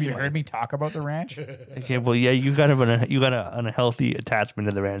 might. Have you heard me talk about the ranch? Okay, well, yeah, you got an unhealthy attachment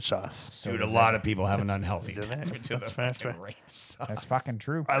to the ranch sauce. Dude, a lot of people have an unhealthy That's- attachment to the that's fair, that's fucking fair. ranch sauce. That's fucking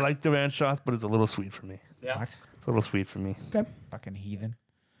true. I like the ranch sauce, but it's a little sweet for me. Yeah. What? It's a little sweet for me. Fucking heathen.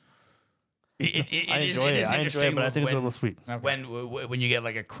 I enjoy it. I enjoy it, but I think it's a little sweet. When you get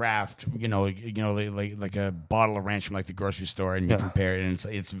like a craft, like a bottle of ranch from like the grocery store, and you Yeah. compare it,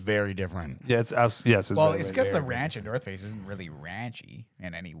 and it's very different. Yeah, it's yes. Well, very, it's very, because the very ranch at North Face isn't really ranchy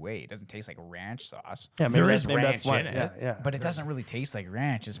in any way. It doesn't taste like ranch sauce. Yeah, maybe There that's- is maybe that's ranch why. in Yeah, it. yeah. But it doesn't really taste like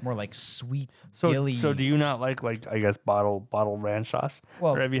ranch. It's more like sweet, So, dilly. so do you not like I guess bottle ranch sauce?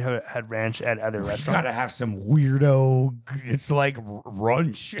 Well- or have you had ranch at other It's restaurants? gotta have some weirdo. It's like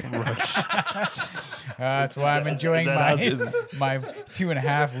runch. That's why I'm enjoying Is that how this- my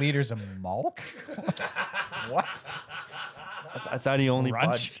 2.5 liters of milk. What? I thought he only bought.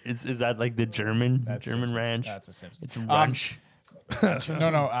 Ranch? Is that like the German Simpsons. ranch? That's a Simpsons. It's ranch.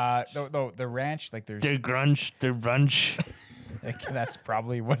 No. The ranch, like there's, The grunch. The ranch. like, that's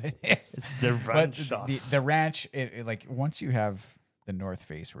probably what it is. It's the But ranch sauce. the ranch, like once you have the North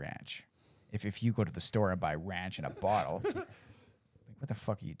Face ranch, if you go to the store and buy ranch in a bottle, like, what the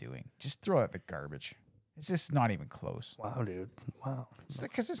fuck are you doing? Just throw out the garbage. It's just not even close. Wow, dude. Wow. It's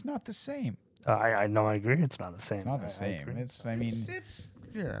because it's not the same. I know. I agree. It's not the same. It's not the I same. agree. I mean, It's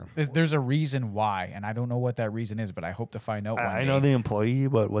yeah. there's a reason why, and I don't know what that reason is, but I hope to find out one I day. know the employee,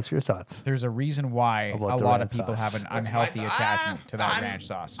 but what's your thoughts? There's a reason why About a the lot of ranch people sauce. have an What's unhealthy my- attachment to that I'm- ranch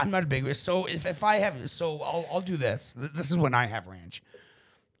sauce. I'm not a big so if I have I'll do this. This is when I have ranch.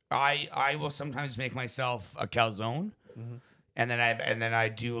 I will sometimes make myself a calzone. And then I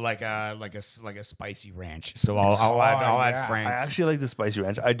do like a spicy ranch. So I'll add yeah. I Frank's. actually like the spicy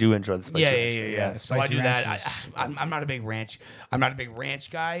ranch. I do enjoy the spicy ranch. Yeah. So I spicy do ranch that. is- I'm not a big ranch. I'm not a big ranch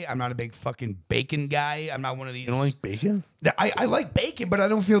guy. I'm not a big fucking bacon guy. I'm not one of these. You don't like bacon? I like bacon, but I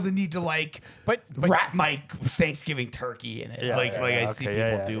don't feel the need to But wrap my Thanksgiving turkey in it. Yeah, like yeah, I yeah, see okay, people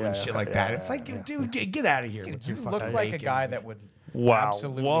yeah, do yeah, and yeah, shit like yeah, that. yeah, It's like, yeah. dude, get out of here. with you your look fucking like a bacon. guy that would Wow.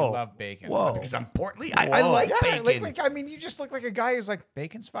 absolutely Whoa. love bacon. Whoa. Because I'm portly. I Whoa. like Yeah, bacon. I mean, you just look like a guy who's like,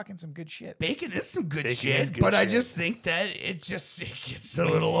 bacon's fucking some good shit. Bacon is some good Bacon shit, is good but I shit. just think that it gets a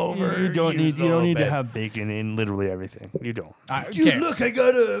little over. You don't need to have bacon in literally everything. You don't. Dude, Okay. look, I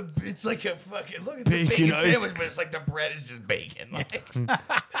got a. It's like a fucking look. It's a Bacon bacon ice sandwich, but it's like the bread is just bacon. Like,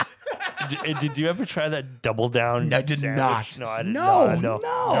 Did you ever try that double down? I did sandwich? not. No, I did No, not.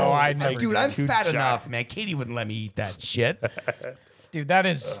 no. No, I never Dude, did. I'm Too fat jacked. enough, man. Katie wouldn't let me eat that shit. Dude, that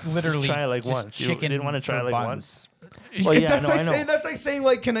is literally Try it like just once. You chicken didn't want to try for it like buns. once. Well, yeah, that's no, like I know. saying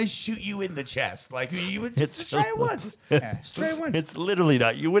like, can I shoot you in the chest? Like you would It's just try it once. Yeah. Just try it once. It's literally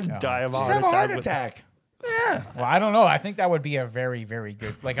not. You wouldn't die of a Just heart have a attack. heart with- attack. Yeah. Well, I don't know. I think that would be a very, very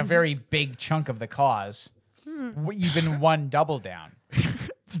good, like a very big chunk of the cause. Even one double down.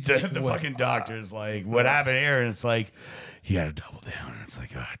 The fucking doctor's like, what happened here? And it's like, you got to double down. And it's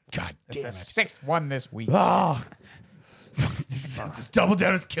like, oh, God damn It's it. the 6th one this week. Oh, This double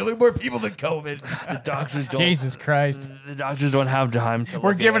down is killing more people than COVID. The doctors don't. Jesus Christ. The doctors don't have time to. We're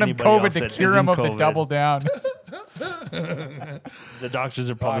look at giving him anybody COVID else to that cure him isn't of the COVID. double down. The doctors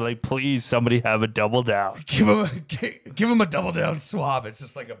are probably like, please, somebody have a double down. Give him a double down swab. It's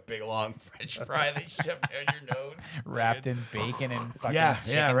just like a big long French fry they shove down your nose. Wrapped in bacon and fucking Yeah,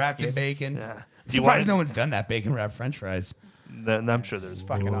 chicken wrapped in skin. bacon. Yeah. I'm Do you surprised want? no one's done that bacon wrapped French fries. I'm sure there's.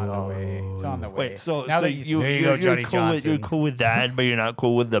 Fucking on the way. It's on the way. Wait, so now so that you, There you you're, go, you're Johnny cool with, you're Johnson. cool with that, but you're not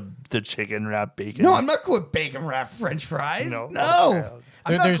cool with the chicken wrap bacon. No, I'm not cool with bacon wrapped French fries. No? No. Okay.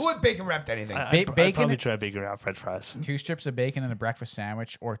 I'm not There's- cool with bacon wrapped anything. I'd bacon- probably try bacon wrap French fries. 2 strips of bacon in a breakfast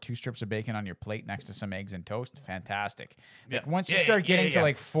sandwich or 2 strips of bacon on your plate next to some eggs and toast, fantastic. Like once you Yeah, start yeah, getting yeah. to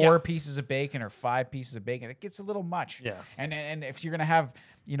like 4 Yeah. pieces of bacon or 5 pieces of bacon, it gets a little much. Yeah. And if you're gonna have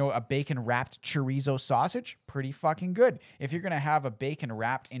a bacon wrapped chorizo sausage, pretty fucking good. If you're gonna have a bacon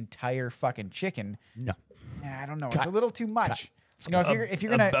wrapped entire fucking chicken, No. I don't know, it's a little too much. If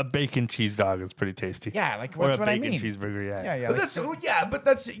you're gonna a bacon cheese dog is pretty tasty. yeah, like Or that's a what I bacon mean. cheeseburger. Yeah. Yeah, yeah. But like, that's so- but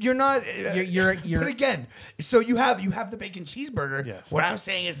that's you're not. You're- But again, so you have the bacon cheeseburger. Yes. What I'm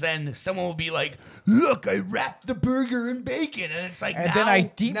saying is, then someone will be like, "Look, I wrapped the burger in bacon," and it's like, and now, then I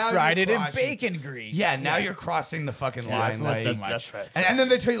deep now fried you're it in crossing- bacon grease. Yeah, now you're crossing the fucking line. that's a little like- too much. That's right. And then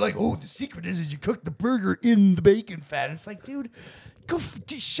they tell you like, "Oh, the secret is you cook the burger in the bacon fat." And it's like, dude,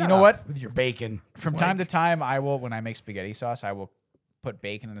 just shut know up what? with your bacon. From time to time, I will, when I make spaghetti sauce, I will put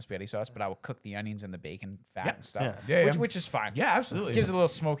bacon in the spaghetti sauce, but I will cook the onions in the bacon fat and stuff, Yeah. Yeah, which, yeah. which is fine. Yeah, absolutely. Gives it a little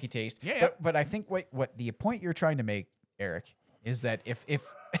smoky taste. Yeah, yeah. But I think what the point you're trying to make, Eric, is that if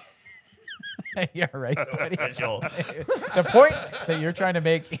yeah, right. buddy. The point that you're trying to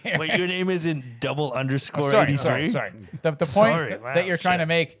make. Wait, your name isn't double underscore sorry, 83? sorry. The point Sorry, wow, that you're trying to shit.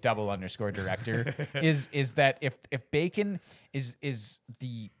 make, double underscore director, is that if bacon is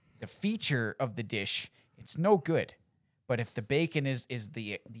the feature of the dish, it's no good. But if the bacon is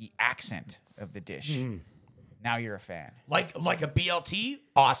the accent of the dish, now you're a fan. like a BLT,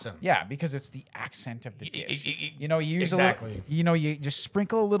 awesome. Yeah, because it's the accent of the dish. y- You use exactly. you just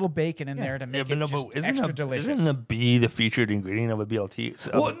sprinkle a little bacon in there to Yeah, make but it no, just but extra delicious. Isn't the B the featured ingredient of a BLT? It's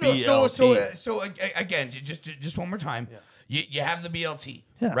a Well, no, BLT. so again, just one more time. You have the BLT,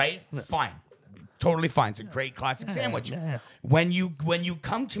 Yeah. right? Fine. Totally fine. It's a great classic sandwich. yeah. When you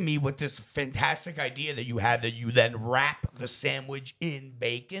come to me with this fantastic idea that you had that you then wrap the sandwich in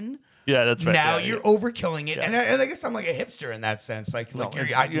bacon, Yeah, that's right. now yeah, you're yeah. overkilling it, and I guess I'm like a hipster in that sense. Like No, you're,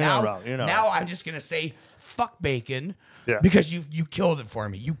 it's- you're now, not wrong. You're not now wrong. I'm just gonna say fuck bacon, Yeah. because you killed it for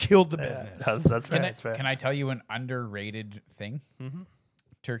me. You killed the business. That's right. That's right. Can I tell you an underrated thing?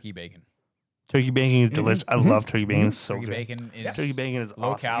 Turkey bacon. Turkey bacon is delicious. I love turkey bacon. It's so Turkey good. bacon is Turkey bacon is low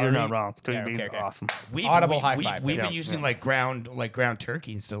awesome. calorie. You're not wrong. Turkey Yeah, bacon okay, is okay. awesome. Audible high five. We've Yeah. been using like ground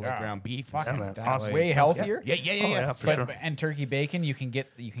turkey instead of like Yeah. ground beef. Fucking and stuff. man. That's Awesome. why- way healthier. Yeah, Oh, yeah, for But sure. and turkey bacon, you can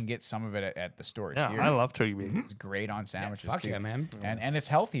get some of it at the stores Yeah, here. I love turkey bacon. It's great on sandwiches Fuck too. yeah, man. And it's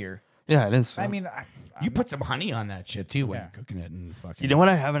healthier. Yeah, it is. I mean, You put some honey on that shit too when Yeah. you're cooking it and fucking. You know what?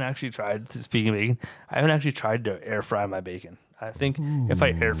 I haven't actually tried. Speaking of bacon, I haven't actually tried to air fry my bacon. I think if I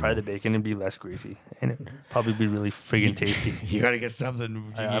air fry the bacon, it'd be less greasy and it'd probably be really friggin' tasty. You gotta get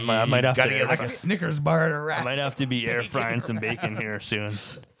something. I might have gotta to get like air a fry. Snickers bar to I wrap. might have to be air frying some bacon here soon.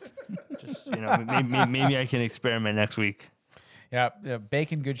 Just maybe I can experiment next week. yeah,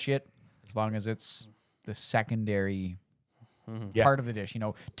 bacon, good shit. As long as it's the secondary Yeah. part of the dish.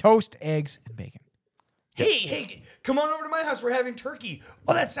 Toast, eggs, and bacon. Hey, come on over to my house. We're having turkey.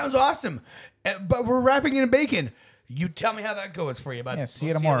 Oh, that sounds awesome. But we're wrapping it in bacon. You tell me how that goes for you, bud. Yeah, see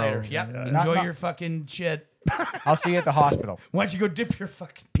you We'll tomorrow. later. Yep. Not- Enjoy not- your fucking shit. I'll see you at the hospital. Why don't you go dip your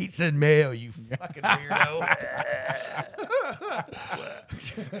fucking pizza in mayo, you fucking weirdo?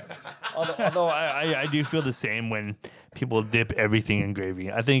 Although I do feel the same when people dip everything in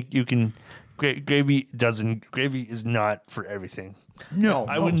gravy. I think you can. Gravy is not for everything. No,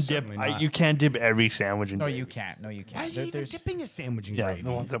 I wouldn't dip. certainly not. You can't dip every sandwich in No, gravy. you can't. No, you Why are can't. you even There's- dipping a sandwich in Yeah, gravy?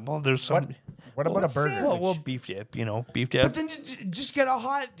 well, there's some. what about a What burger? sandwich? Well, beef dip. Beef dip. But then just get a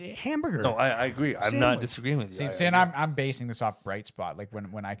hot hamburger. No, I agree. I'm not Sandwich. disagreeing with you. See, I and agree. I'm basing this off Bright Spot. Like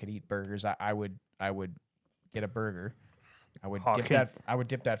when I could eat burgers, I would get a burger. I would Oh, dip can- that. I would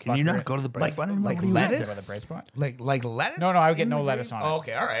dip that. Can you fucker not in- go to the Bright like Spot? like Dip lettuce? at the Bright Spot? Like lettuce? No, I would get in no the lettuce gravy? on it. Oh,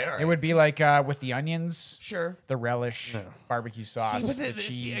 okay, all right. It would be like with the onions, Sure. the relish, barbecue sauce, See, the but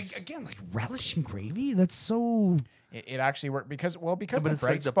see, cheese. again, like relish and gravy. That's so It actually worked because But the it's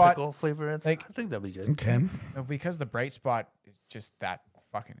Bright like the Spot pickle flavor. It's, like- I think that'd be good. okay. because the Bright Spot is just that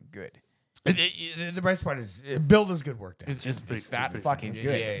fucking good. The bright spot is Bill does good work. There. It's pretty- that pretty fucking good.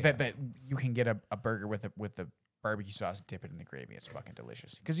 good Yeah, yeah. that you can get a burger with the barbecue sauce, dip it in the gravy. It's fucking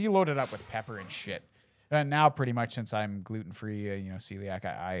delicious because you load it up with pepper and shit. Now, pretty much since I'm gluten free, celiac,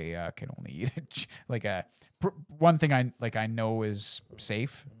 I can only eat one thing I know is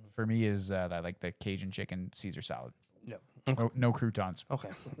safe for me is that I like the Cajun chicken Caesar salad. Yeah. No croutons. Okay.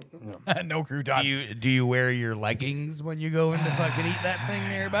 No croutons. Do you wear your leggings when you go in to fucking eat that thing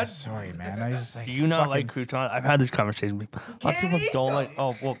there, bud? Sorry, man. I just like. Do you not like croutons? I've had this conversation. A lot of people don't like.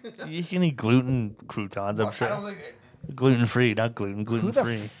 Oh well, you can eat gluten croutons. I'm sure. Gluten free, not gluten. Gluten Who the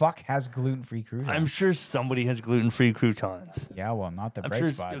free. fuck has gluten free croutons? I'm sure somebody has gluten free croutons. Yeah, well, not the I'm bright sure.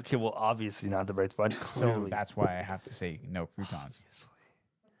 spot. Okay, well, obviously not the bright spot. So Clearly. that's why I have to say no croutons.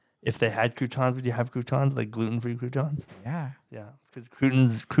 If they had croutons, would you have croutons like gluten free croutons? Yeah, Yeah, because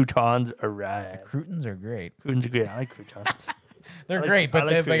croutons are rad. croutons are great. Croutons are great. I like croutons. They're I like- great, I but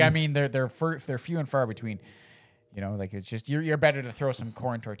like they're croutons. they're few and far between. Like it's just you're better to throw some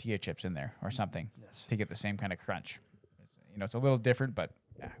corn tortilla chips in there or something to get the same kind of crunch. It's a little different, but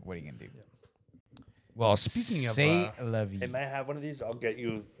what are you gonna do? Well, speaking of Say la vie. Hey, may I have one of these? I'll get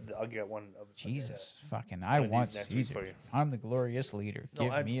one of Jesus, fucking! I one of want these next week for Caesar. you. I'm the glorious leader. No,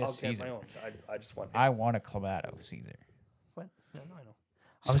 Give me a I'll get Caesar. my own. I just want. I want a Clamato Caesar. What? No, I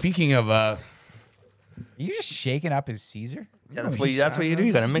know. speaking of Are you just shaking up his Caesar? Yeah, that's what you do.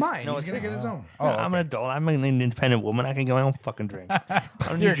 You gotta mix. No, he's gonna get his own. Oh, I'm an adult. I'm an independent woman. I can get my own fucking drink.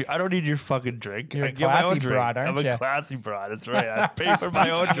 I don't need your fucking drink. You're I a get my own classy drink. broad, aren't I'm a ya? classy broad. That's right. I pay for my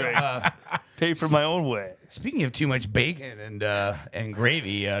own drink. Pay for my own way. Speaking of too much bacon and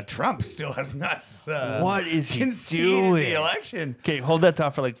gravy, Trump still has not. What is he conceded doing? the election? Okay, hold that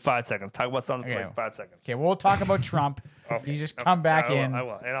thought for like 5 seconds. Talk about something for Okay. like 5 seconds. Okay, we'll talk about Trump. Okay. You just come back I will, in I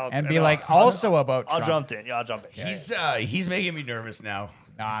will. and be I'll- like, also about I'll Trump. jump in. Yeah, I'll jump in. He's making me nervous now.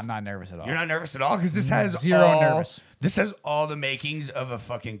 No, I'm not nervous at all. You're not nervous at all because this has Zero all, nervous. This has all the makings of a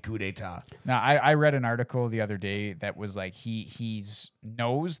fucking coup d'état. Now, I read an article the other day that was like he's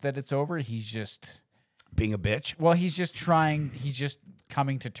knows that it's over. He's just Being a bitch. he's just trying. He's just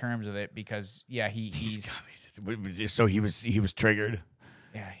coming to terms with it because he's So he was triggered.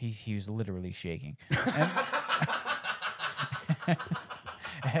 he was literally shaking.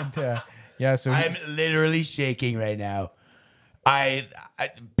 So I'm he's, literally shaking right now. I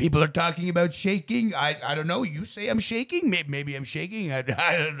people are talking about shaking. I don't know. You say I'm shaking. Maybe I'm shaking. I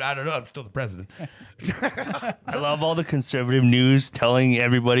don't know. I'm still the president. I love all the conservative news telling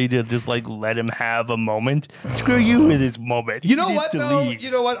everybody to just like let him have a moment. Screw you with his moment. You know He needs what to though? leave.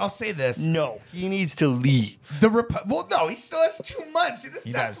 You know what? I'll say this. No, he needs to leave. Well, no, he still has 2 months.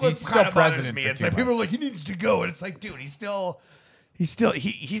 See, that's does. what He's kind still of bothers president me. for It's 2 like people are months. like, he needs to go, and it's like, dude, he's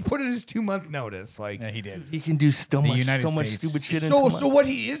put in his 2-month notice. Like, yeah, he did. He can do so much United much States. stupid shit. so what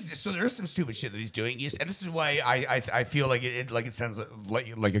he is. So there's some stupid shit that he's doing. And this is why I feel like it sounds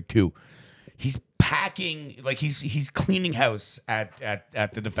like a coup. He's packing, like he's cleaning house at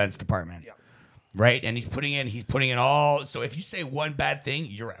the Defense Department, right? And he's putting in all. So if you say one bad thing,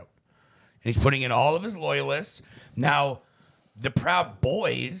 you're out. And he's putting in all of his loyalists. Now, the Proud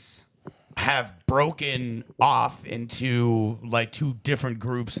Boys have broken off into like 2 different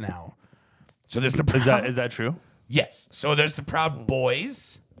groups now. So there's the Proud, Is that true? yes. So there's the Proud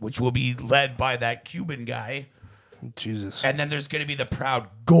Boys, which will be led by that Cuban guy. Jesus. And then there's going to be the Proud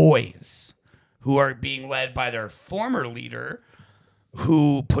Goys, who are being led by their former leader,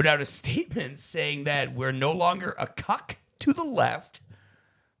 who put out a statement saying that we're no longer a cuck to the left.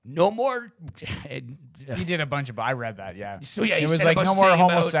 No more. He did a bunch of. I read that. Yeah. So, yeah, he it was said a like bunch no of more thing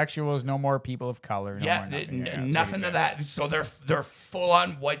about- homosexuals, no more people of color. No Yeah, more nothing. Yeah, that's what he nothing said. of that. So they're full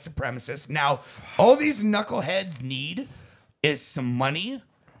on white supremacists. Now, all these knuckleheads need is some money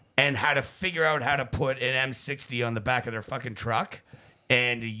and how to figure out how to put an M60 on the back of their fucking truck.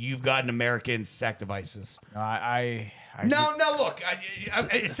 And you've got an American SAC devices. No, I No, look,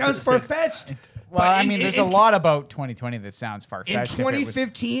 it sounds far fetched. Well, I mean, there's a lot about 2020 that sounds far In fetched.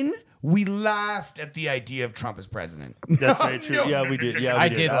 2015, we laughed at the idea of Trump as president. That's very true. Yeah, we did. Yeah, we I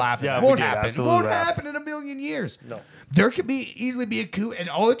did. did laugh at Yeah, that. we Won't did. happen. Absolutely Won't laugh. happen in a million years. No. There could easily be a coup, and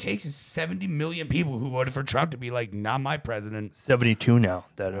all it takes is 70 million people who voted for Trump to be like, "Not my president." 72 now.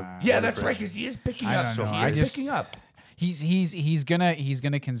 Yeah, that's right, because he is picking I up. don't know. He I is just picking up. He's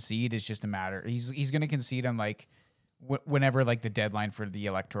gonna concede. It's just a matter. He's gonna concede on like whenever like the deadline for the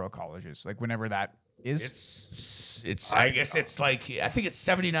electoral colleges, like whenever that is. It's. I guess it's like I think it's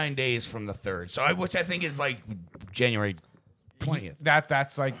 79 days from the 3rd. So which I think is like January 20th.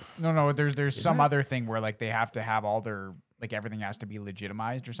 That's like no. There's some other thing where like they have to have all their like everything has to be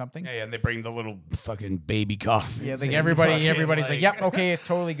legitimized or something. Yeah, and they bring the little fucking baby coffin. Yeah, like everybody's like, yep, okay, it's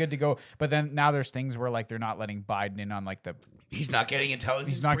totally good to go. But then now there's things where like they're not letting Biden in on like the He's not getting intelligence.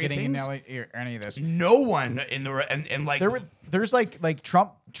 he's not getting in briefings. any of this. No one in the and like There's like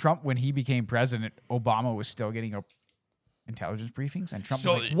Trump Trump, when he became president, Obama was still getting intelligence briefings, and Trump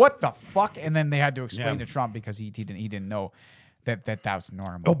So- was like, "What the fuck?" And then they had to explain Yeah. to Trump because he didn't know that was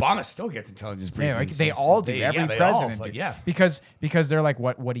normal. Obama still gets intelligence briefings. Yeah, like they all do. Every they all, president, like, do. yeah. because they're like,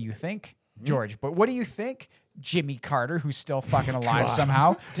 what do you think, George? But what do you think, Jimmy Carter, who's still fucking alive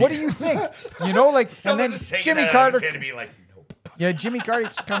somehow? What do you think? You know, like, and then Jimmy Carter, to be like, nope. yeah, Jimmy Carter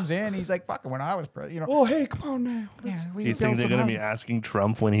comes in. He's like, fucking, when I was president, you know. Oh, hey, come on now. Yeah, we Do you built think they're some going to be houses. asking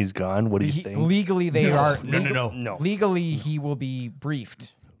Trump when he's gone? What do you think? Legally, they are. No. Legally, he will be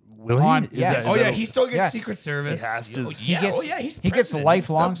briefed. Will he? on- Is yes. that- Oh is yeah, that- he still gets Yes. Secret Service. He has to. Oh, He yeah, gets, oh, yeah, he's he gets president.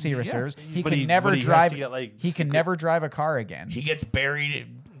 lifelong He's Secret yeah. Service. He But can he- never but he has drive. to get, like, he can secret- never drive a car again. He gets buried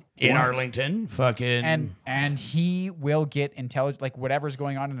in What? Arlington. Fucking and he will get intelligence, like whatever's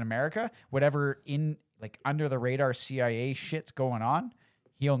going on in America, whatever in like under the radar CIA shit's going on,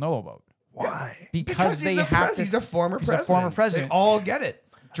 he'll know about. Why? Because they have to. he's a former he's a president. former president. They all get it.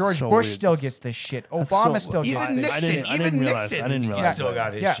 George So Bush weird. still gets this shit. That's Obama so- still gets Even this. Nixon. I didn't even realize- Nixon. I didn't realize He still that.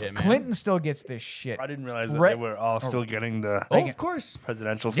 got his Yeah, shit, man. Clinton still gets this shit. I didn't realize that Right- they were all still getting the Oh, of course.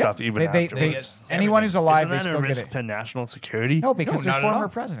 presidential stuff even They, after. they, get anyone who's alive, they Isn't that still a get risk it. to national security? No, because No, they're not at former all.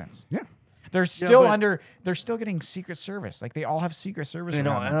 presidents. Yeah. They're still but- they're still getting Secret Service. Like they all have Secret Service. You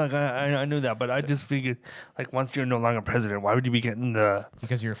know, around them. I knew that, but I just figured, like, once you're no longer president, why would you be getting the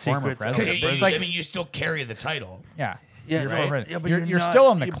because you're a former secrets of Because president. the It's I like mean, you still carry the title. yeah, yeah, you're right? former president. Yeah, but you're not- still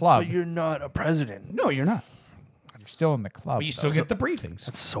in the you- club. But you're not a president. No, you're not. You're still in the club. But you still get the briefings.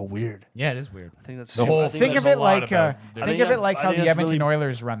 That's so weird. Yeah, it is weird. I think that's The whole I Think of there's it a lot like about- think of it like I how think the that's Edmonton really-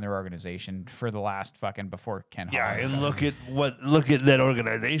 Oilers run their organization for the last fucking before Ken Yeah, Holland. and look at that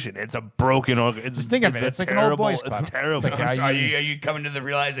organization. It's a broken organization. Just think of it. a It's like an old terrible- boys club. It's terrible. It's like, So Yeah, are you- you coming to the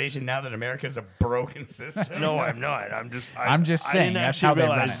realization now that America's a broken system? no, I'm not. I'm just saying, I didn't that's actually how they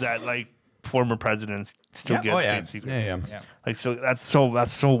run realize it. that like former presidents still Yeah, get oh, state yeah. secrets. Yeah. Yeah. Like so that's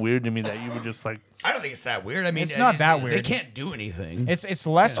so weird to me that you would just like. I don't think it's that weird. I mean, It's not that They weird. can't do anything. It's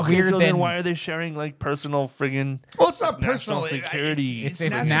less Okay, weird so than then why are they sharing like personal friggin'? Well, it's not national personal. security? It's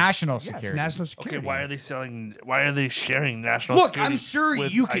national yeah, it's security. national Okay, security. why are they selling? Why are they sharing national Look, security? I'm sure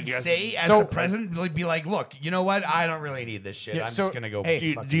with, you I could guess- say as So- the president, like, be like, look, you know what? I don't really need this shit. Yeah, I'm so, just gonna go.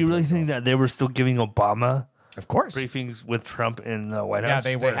 hey, Do you really think that they were still giving Obama Of course, briefings with Trump in the White Yeah, House?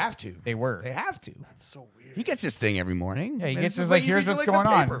 they they were. have to. They were. They have to. That's so weird. He gets his thing every morning. Yeah, he And gets it's his just like, he here's reads what's it like going the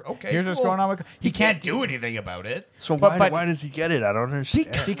on. paper. Okay, Here's what's cool. going on. With, He can't do anything about it. So But- why does he get it? I don't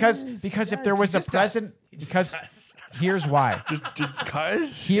understand. because if there was a just does. president, He just because does. here's why. just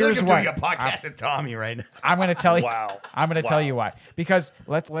cause? Here's I'm why. doing a podcast with Tommy right now. I'm going to tell you. Wow. I'm going to tell Wow. you why. Because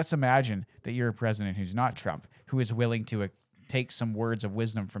let's imagine that you're a president who's not Trump, who is willing to take some words of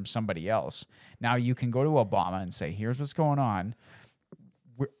wisdom from somebody else. Now you can go to Obama and say, "Here's what's going on.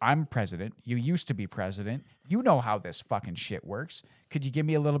 I'm president. You used to be president. You know how this fucking shit works. Could you give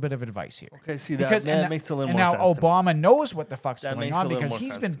me a little bit of advice here?" Okay, see, that makes a little and more now sense to me. Obama knows what the fuck's That going makes a on little because more he's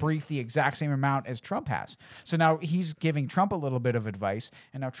sense been to me. briefed the exact same amount as Trump has. So now he's giving Trump a little bit of advice,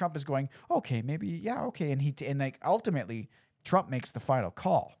 and now Trump is going, "Okay, maybe, yeah, okay," and like ultimately Trump makes the final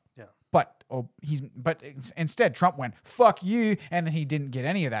call. Yeah. But instead Trump went, "Fuck you," and then he didn't get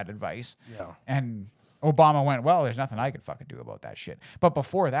any of that advice. Yeah. And Obama went, "Well, there's nothing I could fucking do about that shit." But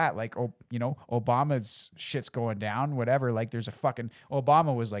before that, like, Obama's shit's going down, whatever. Like, there's a fucking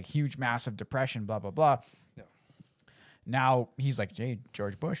Obama was like huge, massive depression, blah blah blah. Yeah. Now he's like, "Hey,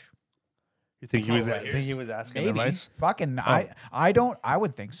 George Bush, You think he was? right, think he was asking maybe advice? fucking Oh. I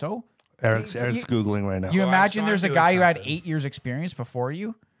would think so." Eric's You- googling right now. You I'm imagine sorry, there's a doing guy who had something. 8 years experience before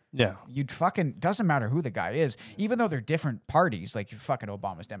you. Yeah. You'd fucking doesn't matter who the guy is, even though they're different parties. Like fucking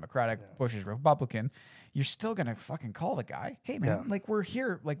Obama's Democratic, Bush is Republican. You're still gonna fucking call the guy. Hey man, Yeah. like we're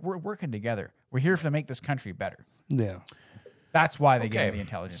here, like we're working together. We're here to make this country better. Yeah. That's why they gave him the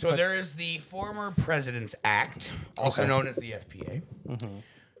intelligence. So But there is the Former President's Act, also known as the FPA.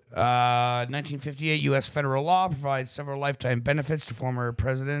 1958 U.S. federal law provides several lifetime benefits to former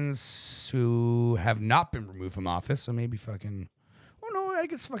presidents who have not been removed from office. So maybe fucking, oh no, I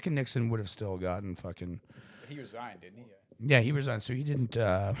guess fucking Nixon would have still gotten fucking. he resigned, didn't he? Yeah, he resigned, so he didn't.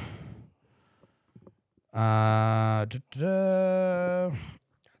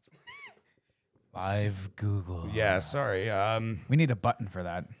 Live Google. Yeah, sorry. We need a button for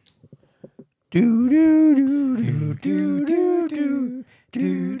that. Do do do do do do do.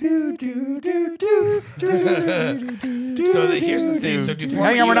 So here's the thing. So do former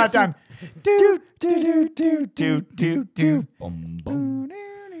Hang on, we're not US done.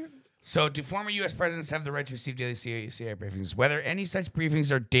 So, do former U.S. presidents have the right to receive daily CIA briefings? Whether any such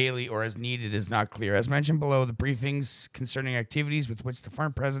briefings are daily or as needed is not clear. As mentioned below, the briefings concerning activities with which the former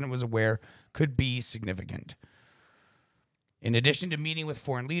president was aware could be significant. In addition to meeting with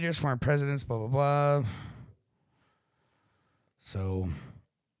foreign leaders, foreign presidents, blah, blah, blah. So,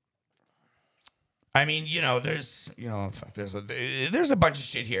 I mean, there's a bunch of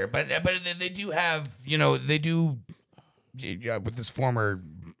shit here, but they do have, with this former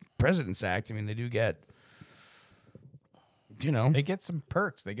President's Act, I mean, they do get, They get some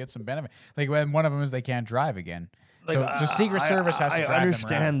perks. They get some benefit. Like when one of them is they can't drive again. So Secret Service has to drive them I around.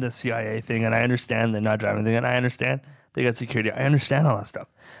 understand the CIA thing, and I understand the not driving thing, and I understand they got security. I understand all that stuff.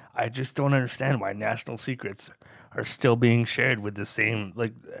 I just don't understand why national secrets are still being shared with the same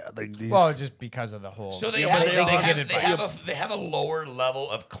like these. Well, it's just because of the whole. So they have a lower level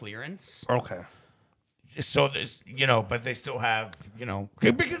of clearance. Okay. So there's, but they still have,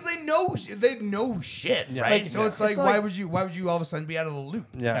 because they know shit, right? Like, so it's like, why would you all of a sudden be out of the loop?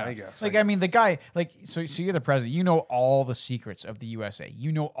 Yeah, I guess. Like, I mean, the guy, like, so you're the president. You know all the secrets of the USA.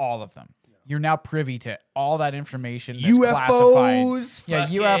 You know all of them. You're now privy to all that information that's classified. UFOs, Yeah,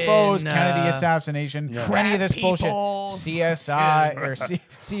 fucking, UFOs, Kennedy assassination, any of this crap bullshit. people. CSI or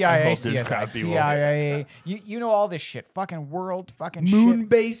CIA, hope there's CSI, crap people. CIA. You know all this shit. Fucking world, fucking Moon shit.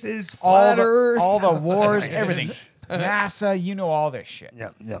 bases, All flat Earth. all the wars, everything. NASA, you know all this shit. Yeah.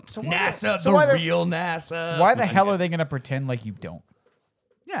 So NASA, so why the the- real NASA. Why the hell are they going to pretend like you don't?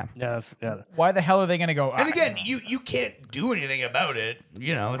 Yeah. Yeah. Why the hell are they going to go? And again, you can't do anything about it.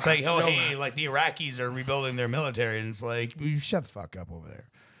 It's like, hey, like the Iraqis are rebuilding their military, and it's like, you shut the fuck up over there.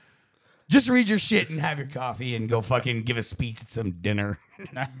 Just read your shit and have your coffee and go fucking give a speech at some dinner.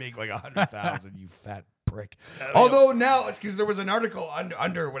 Make like 100,000, you fat prick. Although now it's because there was an article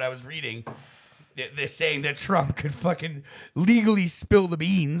under what I was reading. They're saying that Trump could fucking legally spill the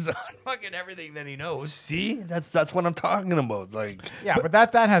beans on fucking everything that he knows. See, that's what I'm talking about. Like, yeah, but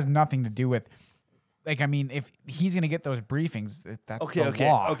that has nothing to do with. Like, I mean, if he's going to get those briefings, that's the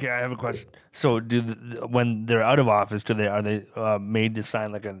law. Okay. I have a question. So, when they're out of office, are they made to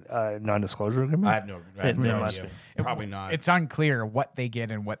sign like a non-disclosure agreement? I have no must idea. be. Probably not. It's unclear what they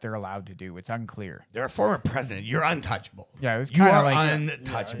get and what they're allowed to do. It's unclear. They're a former president. You're untouchable. Yeah, it's You kind of are like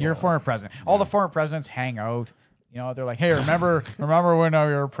untouchable. you're a former president. All the former presidents hang out. They're like, hey, remember when you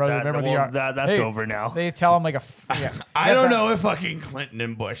were president? That's Hey, over now. They tell him like I don't know if fucking Clinton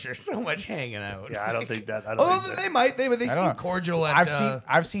and Bush are so much hanging out. Yeah, I don't think that. They might. They I don't seem know. cordial.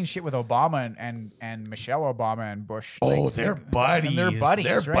 I've seen shit with Obama and Michelle Obama and Bush. Oh, like, they're buddies. And they're buddies.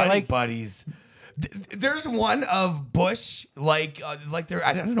 They're right? buddies. There's one of Bush, like they're.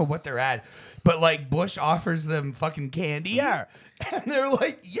 I don't know what they're at, but like Bush offers them fucking candy. Yeah. And they're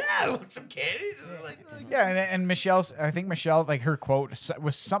like, yeah, I want some candy. Like, Yeah, and Michelle's, I think Michelle, like her quote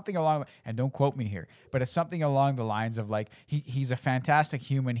was something along, and don't quote me here, but it's something along the lines of like, he's a fantastic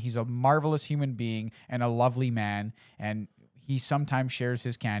human, he's a marvelous human being and a lovely man, and he sometimes shares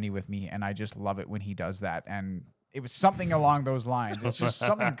his candy with me, and I just love it when he does that. And it was something along those lines. It's just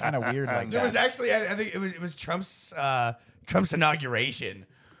something kind of weird like there that. was actually, I think it was Trump's inauguration,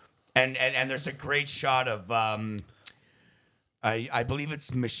 and there's a great shot of I believe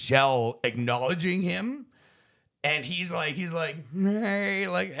it's Michelle acknowledging him, and he's like, hey, Yeah.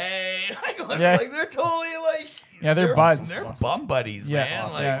 like they're totally like, Yeah, they're buds. They're bum buddies, Yeah, man.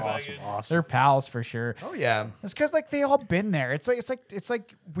 awesome, Like, yeah. fucking- They're pals for sure. Oh yeah. It's because like they all been there. It's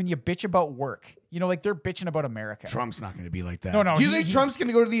like when you bitch about work. Like they're bitching about America. Trump's not going to be like that. No, Do you he- think he- Trump's going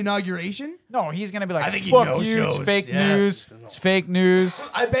to go to the inauguration? No, he's gonna be like, I think he fuck knows you. It's shows, fake yeah. news. It's fake news.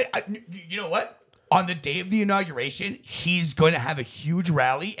 I bet. You know what? On the day of the inauguration, he's going to have a huge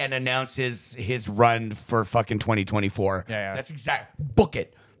rally and announce his run for fucking 2024. Yeah. That's exact. Book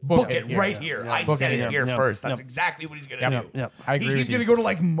it. Book it yeah, right yeah. here. Yeah. I Book said it, it yeah, here yeah, first. That's yeah. exactly what he's going to Yep. do. Yep. I agree He's with going to you. go to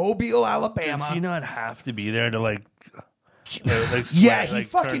like Mobile, Alabama. Does he not have to be there to like Yeah, sweat, he like,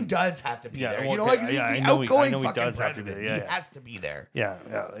 fucking turn- does have to be Yeah, there. well, You know, like, okay, he's yeah, I the know he outgoing fucking does have to be president. there, yeah, He yeah. has to be there. Yeah.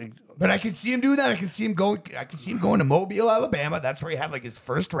 Like, But I could see him do that. I can see him going to Mobile, Alabama. That's where he had like his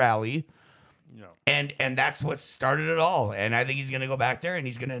first rally. And that's what started it all. And I think he's going to go back there and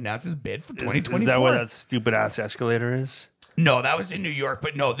he's going to announce his bid for 2024. is that where that stupid ass escalator is? No, that was in New York.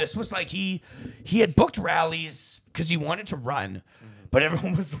 But no, this was like he had booked rallies because he wanted to run. But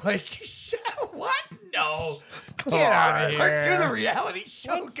everyone was like, what? No. Get outta Aren't you here. the reality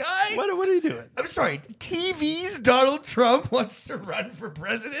show guy? What are you doing? I'm sorry, TV's Donald Trump wants to run for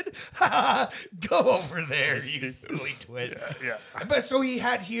president? Go over there, you silly twit. Yeah. But so he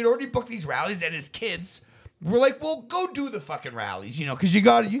had already booked these rallies, and his kids were like, well, go do the fucking rallies, because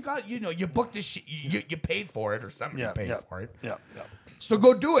you booked this shit, you paid for it or something, Yeah. you paid Yeah. for it. Yeah. So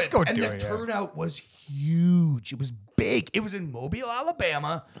go do it. go and do the it, yeah. turnout was huge. It was big. It was in Mobile,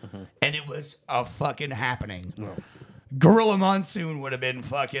 Alabama, and it was a fucking happening. Gorilla Monsoon would have been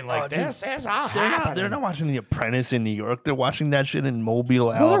fucking like, dude, this is a they're not watching The Apprentice in New York. They're watching that shit in Mobile,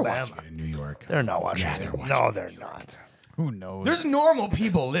 They're Alabama. watching it in New York. They're not watching Yeah, it. they're watching No, it. they're not. Who knows? There's normal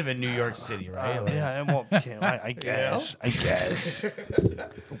people live in New York City, right? Like, Yeah, I guess. I guess.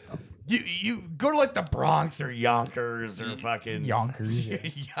 you go to like the Bronx or Yonkers or fucking Yonkers, yeah.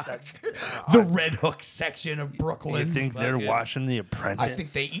 the Red Hook section of Brooklyn. You think they're Fucking- watching The Apprentice? I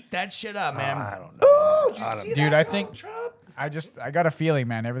think they eat that shit up, man. I don't know. Ooh, did you see Dude, that, I Donald think- Trump? I got a feeling,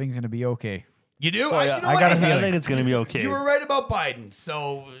 man. Everything's gonna be okay. You do. Oh, yeah. You know I what? got a I feeling. think it's gonna be okay. You were right about Biden,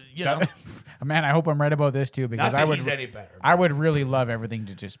 so you know. Man, I hope I'm right about this too, because Not that I would. he's any better. I would really love everything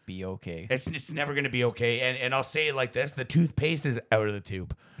to just be okay. It's never going to be okay. And I'll say it like this: the toothpaste is out of the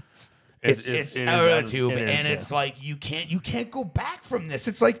tube. It's it out is of out- the tube, it is, and yeah. it's like you can't go back from this.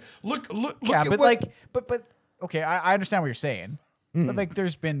 It's like look Yeah, at but what, but okay, I understand what you're saying. But like,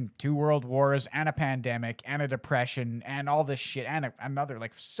 there's been 2 world wars and a pandemic and a depression and all this shit and another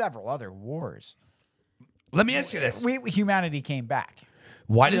like several other wars. let me ask you this: Humanity came back.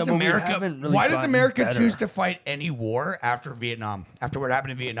 Why does but we America haven't really why does gotten America better. choose to fight any war after Vietnam? After what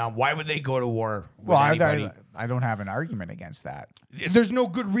happened in Vietnam, why would they go to war with Well, anybody? I don't have an argument against that. There's no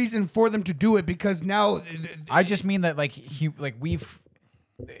good reason for them to do it because now I just mean that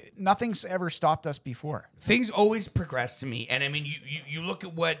nothing's ever stopped us before. things always progress to me, and I mean, you look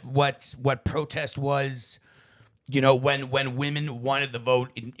at what protest was, you know, when women wanted the vote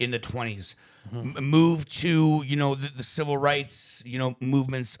in the 20s, moved to, you know, the civil rights, you know,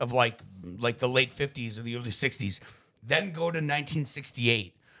 movements of like the late 50s or the early 60s, then go to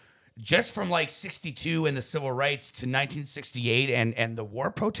 1968. Just from like 62 and the civil rights to 1968 and the war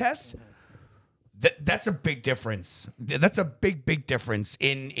protests. That's a big difference. That's a big difference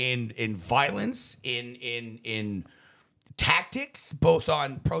in violence, in tactics, both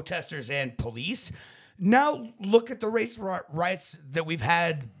on protesters and police. Now look at the race riots that we've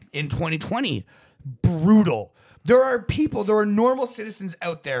had in 2020. Brutal. There are normal citizens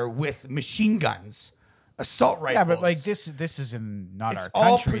out there with machine guns, assault rifles. Yeah, but like this is not It's our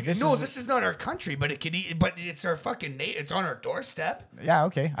all country. this is not our country, but but it's our fucking it's on our doorstep. Yeah,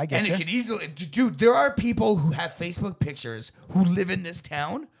 okay, I get And you. it could easily, dude, there are people who have Facebook pictures who live in this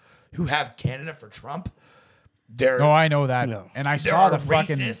town who have Canada for Trump. They're, No, I know that, No. and I there saw are the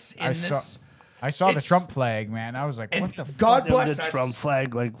fucking. racists in I saw the It's- Trump flag, man. I was like, and what the fuck? God There was bless a us. Trump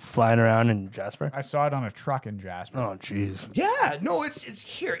flag like flying around in Jasper. I saw it on a truck in Jasper. Oh, jeez. Yeah, no, it's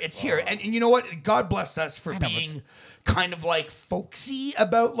here. It's here. And you know what? God bless us for know, but- being kind of like folksy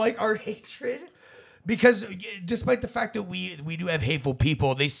about like our hatred. Because despite the fact that we do have hateful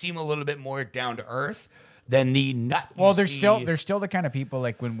people, they seem a little bit more down to earth than the nut. you Well, they're see. still the kind of people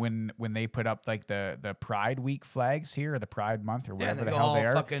like when they put up like the Pride Week flags here, or the Pride Month, or whatever they the go hell all they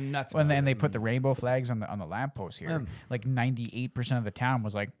are. fucking nuts When about then it. they put the rainbow flags on the lampposts here. Like 98% of the town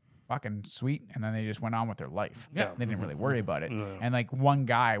was like fucking sweet, and then they just went on with their life. Yeah. They didn't really worry about it. And like one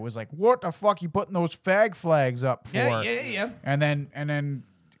guy was like, "What the fuck you putting those fag flags up for?" Yeah. And then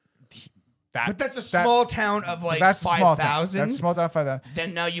that. But that's a small town of like that's small town. 5,000. That's small town 5,000.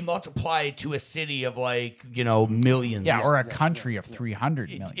 Then now you multiply it to a city of like, you know, millions. Yeah, or a country of 300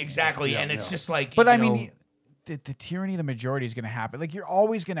 million. exactly. And it's just like, But you I know, mean, the tyranny of the majority is going to happen. Like you're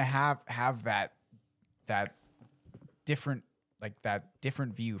always going to have that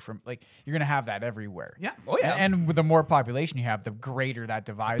different view from like you're going to have that everywhere. Yeah. Oh, yeah. And with the more population you have, the greater that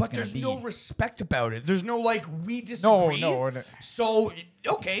divide is but going there's to be. no respect about it. There's no like we disagree. no. So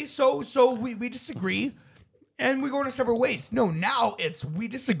okay, so we disagree, and we go in our separate ways. No, now it's we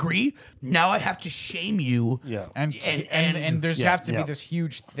disagree. Now I have to shame you. Yeah. and and- there's yeah, has to be yeah. this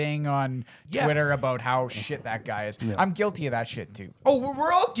huge thing on Yeah. Twitter about how shit that guy is. I'm guilty of that shit too. Oh,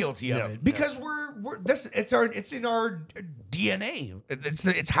 we're all guilty of Yeah, it because we're this. It's in our DNA.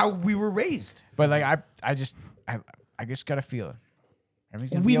 It's how we were raised. But like I just got to feel it.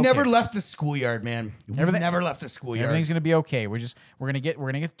 Everything's gonna We be okay. never left the schoolyard, man. We Everything- never left the schoolyard. Everything's gonna be okay. We're gonna get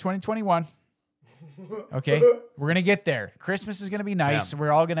to 2021. Okay, we're gonna get there. Christmas is gonna be nice. Yeah.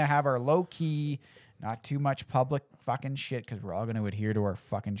 We're all gonna have our low key, not too much public fucking shit because we're all gonna adhere to our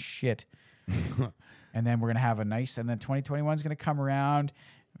fucking shit. And then we're gonna have a nice. And then 2021 is gonna come around.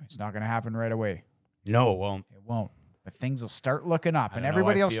 It's not gonna happen right away. No, it won't. It won't. But things will start looking up, and know,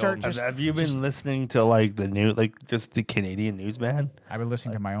 everybody I will feel- start Have- just. Have you been listening to like the new, like just the Canadian news, man? I've been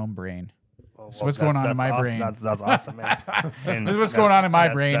listening to my own brain. Well, what's going on in my awesome. brain. That's awesome, man. And This is what's that's- going on in my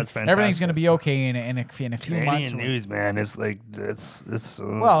that's- brain. That's fantastic. Everything's gonna be okay in a few months. Canadian news, man. It's like it's.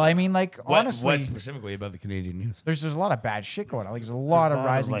 Well, I mean, like honestly, what specifically about the Canadian news? there's a lot of bad shit going on. Like there's a lot of lot of,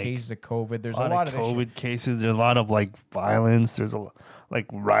 rising like, cases of COVID. There's a lot of of this shit. COVID cases. There's a lot of like violence. There's a like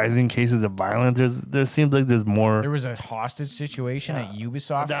rising cases of violence. There seems like there's more. There was a hostage situation at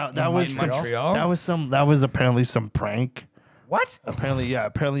Ubisoft. That in was Montreal? that was apparently some prank. what? Apparently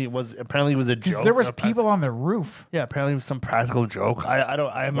it was a Because joke. there was people on the roof. Yeah, apparently it was some practical joke. I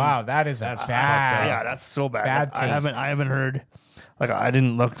haven't. Wow, that's That's bad. Yeah, that's so bad. Bad I haven't heard. Like I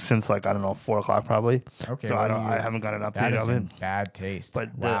didn't look since like I don't know 4 o'clock probably. Okay, So well, I haven't got an That update is of in it. bad taste.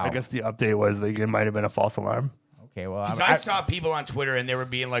 But wow. I guess the update was like it might have been a false alarm. okay, well, I saw people on Twitter and they were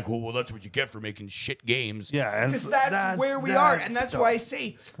being like, well, that's what you get for making shit games. Yeah, and Because that's where we are. And that's why I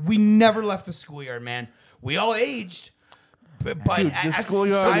say we never left the schoolyard, man. We all aged. But Dude, the as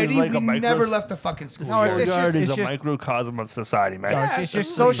schoolyard is society, like a we micro- never left the fucking schoolyard. it's Schoolyard just- is it's a just- microcosm of society, man. No, it's that's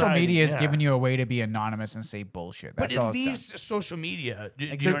just what social society- media is yeah. giving you a way to be anonymous and say bullshit. That's But all it it's leaves social media. Do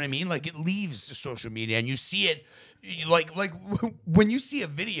you they're- know what I mean? Like it leaves social media, and you see it. Like when you see a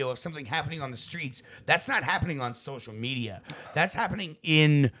video of something happening on the streets, that's not happening on social media. That's happening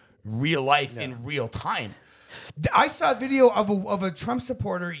in real life, in real time. I saw a video of a Trump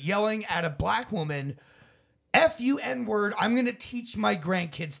supporter yelling at a black woman, "F you, N-word, I'm going to teach my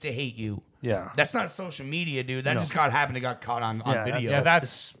grandkids to hate you." Yeah. That's not social media, dude. That just got caught on Yeah, video. Yeah,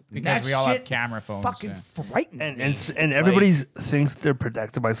 that's because That we all have shit camera phones. fucking yeah. frightens me. And everybody thinks they're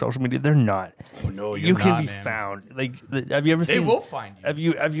protected by social media. They're not. Oh, no, You can not, be man. found. Like, have you ever They seen? will find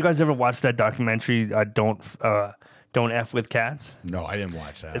you. Have you guys ever watched that documentary? Don't F with cats. No, I didn't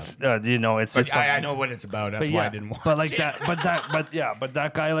watch that. It's it's But just I fucking- know what it's about. That's but why yeah, I didn't watch but like it. but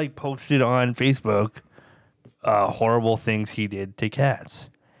that guy like posted on Facebook horrible things he did to cats,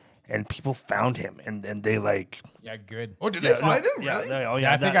 and people found him, and they like Yeah, good. Oh, did they find him? yeah, Really? oh Yeah,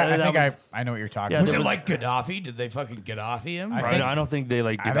 yeah, I think I know what you're talking Yeah, Was about. it was- like Gaddafi? Did they fucking Gaddafi him? I I, think- I don't think they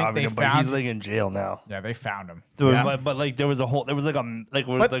like I think Gaddafi they him, but he's found- like in jail now. Yeah, they found him. Yeah. But like there was like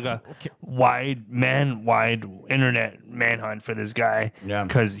But- a okay. wide internet manhunt for this guy. Yeah.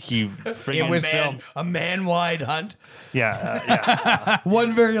 because he freaking was- a man-wide hunt. yeah.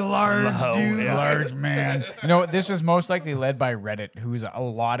 One very large Oh, dude. yeah. Large man. You know, this was most likely led by Reddit, who's a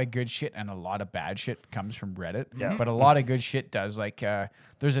lot of good shit and a lot of bad shit comes from Reddit. Yeah. But a lot of good shit does. Like,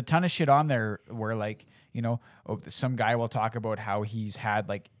 there's a ton of shit on there where, like, you know, some guy will talk about how he's had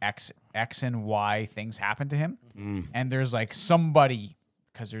like X and Y things happen to him, and there's like somebody,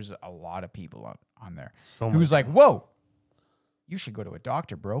 because there's a lot of people on there who's like, "Whoa, you should go to a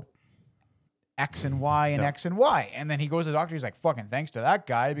doctor, bro." X and Y and X and Y. And then he goes to the doctor. He's like, fucking thanks to that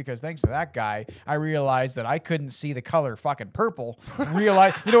guy, because thanks to that guy, I realized that I couldn't see the color fucking purple.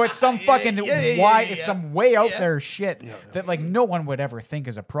 Realize, you know, it's some fucking it's some way out there shit that like no one would ever think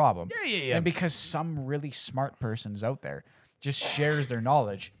is a problem. Yeah. And because some really smart person's out there just shares their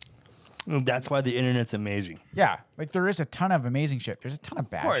knowledge. That's why the internet's amazing. Yeah. Like there is a ton of amazing shit. There's a ton of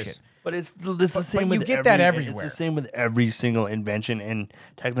bad course. shit. But it's the same but with you get that It's everywhere. the same with every single invention and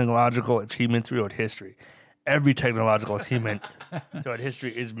technological achievement throughout history. Every technological achievement throughout history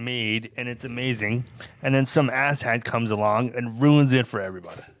is made, and it's amazing. And then some asshat comes along and ruins it for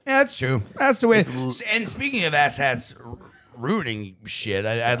everybody. Yeah, that's true. That's the way. And speaking of asshats ruining shit,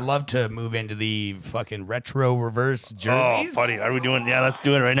 I'd love to move into the fucking retro reverse jerseys. Oh, buddy, are we doing? Yeah, let's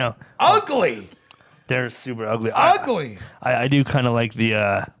do it right now. Ugly. They're super ugly. Ugly. I do kind of like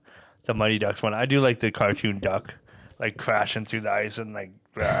the Mighty Ducks one. I do like the cartoon duck, like crashing through the ice and like.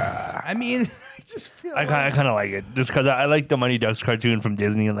 I mean, I just feel I kind of like it just because I like the Mighty Ducks cartoon from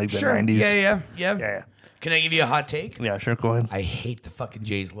Disney in like the sure. 90s. Yeah. Can I give you a hot take? Yeah, sure. Go ahead. I hate the fucking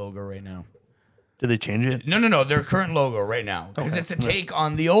Jays logo right now. Did they change it? No, their current logo right now. Because it's a take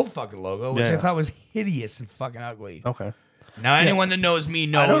on the old fucking logo, which Yeah. I thought was hideous and fucking ugly. Okay. Now, anyone that knows me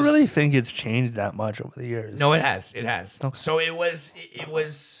knows. I don't really think it's changed that much over the years. No, it has. It has. Okay. So it was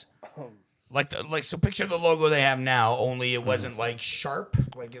so picture the logo they have now, only it wasn't like sharp,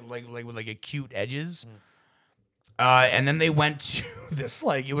 like with like acute edges. And then they went to this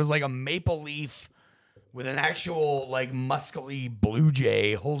it was like a maple leaf with an actual like muscly blue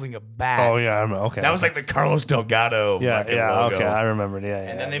jay holding a bat. Oh yeah, I remember. Okay. That was like the Carlos Delgado fucking logo. Okay, I remember. Yeah,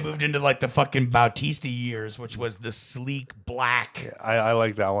 And then they moved into like the fucking Bautista years, which was the sleek black. I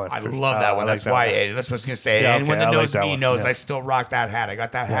like that one. I love that one. I like That's that why. one. That's what I was gonna say. Yeah, Anyone okay, that I like knows that me one. knows Yeah. I still rock that hat. I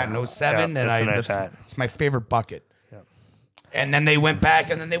got that hat in 07, Yeah, and that's a nice hat. it's my favorite bucket. And then they went back,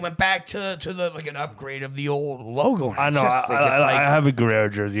 to the like an upgrade of the old logo. I know. It's just, like, it's I like- have a Guerrero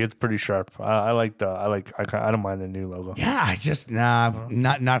jersey. It's pretty sharp. I don't mind the new logo. Yeah, I just not.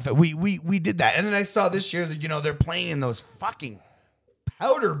 We did that, and then I saw this year that they're playing in those fucking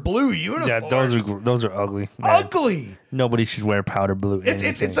powder blue uniforms. Yeah, those are ugly. Man. Ugly. Nobody should wear powder blue.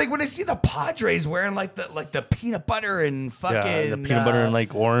 It's like when I see the Padres wearing like the peanut butter and fucking the peanut butter and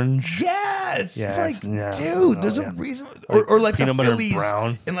like orange. Yeah, it's Yeah, dude, there's a reason. Or like peanut the butter and Phillies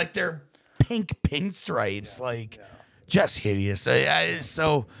brown. and like their pink pinstripes, just hideous.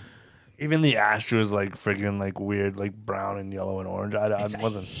 So Even the Astros like freaking like weird, like brown and yellow and orange. I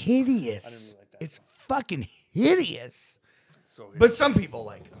wasn't. hideous. It's fucking hideous. But some people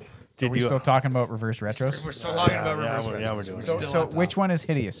like them. Are we still talking about reverse retros? We're still talking about reverse we're retros. doing We're it. still So on top. which one is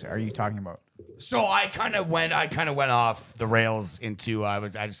hideous? Are you talking about? So I kind of went off the rails into I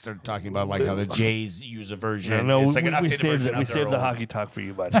just started talking about like how the Jays use a version. No, It's like an we updated saved version we of their saved the old- hockey talk for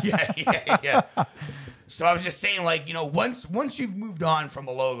you, bud. yeah. So I was just saying, like, once you've moved on from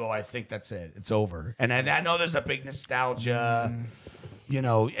a logo, I think that's it. It's over. And I know there's a big nostalgia. You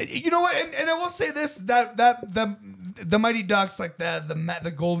know what? And I will say this: that the Mighty Ducks, like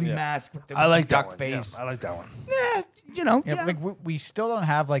the Goldie mask with the, I like the duck that one. face. Yeah, I like that one. Yeah, like we still don't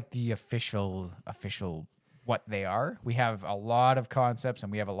have like the official what they are. We have a lot of concepts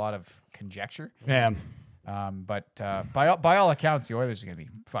and we have a lot of conjecture. Yeah. But by all accounts, the Oilers are going to be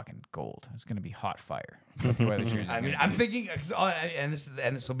fucking gold. It's going to be hot fire. That's what the Oilers jerseys are I mean, gonna I'm be. thinking, and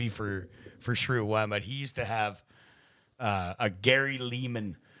this will be for Shrew one, but he used to have a Gary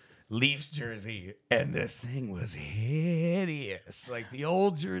Lehman Leafs jersey, and this thing was hideous. Like the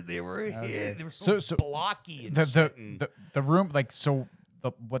old jersey, they were hideous. They were so blocky and shit. the room like so.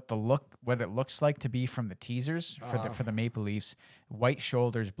 What it looks like to be from the teasers for the Maple Leafs, white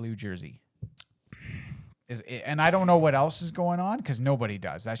shoulders, blue jersey. And I don't know what else is going on because nobody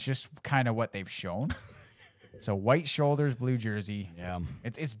does. That's just kind of what they've shown. So white shoulders, blue jersey. Yeah.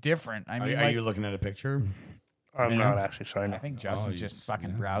 It's different. I mean, Are like, you looking at a picture? I'm not actually sorry. I No. think Justin's just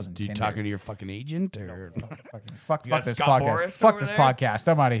fucking browsing. Do you Tinder. talking to your fucking agent or? Fuck got this Scott podcast. Boras Fuck over this there? podcast.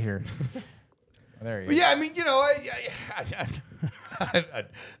 I'm out of here. There you go. Yeah, I mean,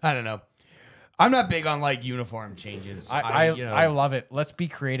 I don't know. I'm not big on like uniform changes. I love it. Let's be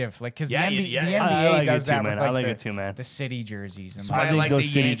creative, like because Yeah, the yeah. NBA I like does it too, that man. with I like like the, it too, man. the city jerseys and I I think like those the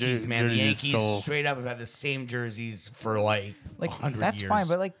city Yankees, man. The jerseys Yankees so- straight up have had the same jerseys for like 100 that's years. fine,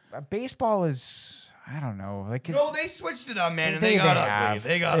 but like baseball is I don't know, like 'cause No, they switched it up, man, and They they got have. ugly.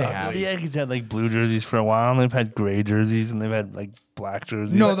 They got They ugly. have. The Yankees had like blue jerseys for a while, and they've had gray jerseys, and they've had like black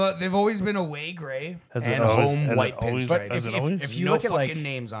jerseys. No, they've always been away gray Has it and always- home has it white always- pinstripes. has it if, always? if you no look at fucking like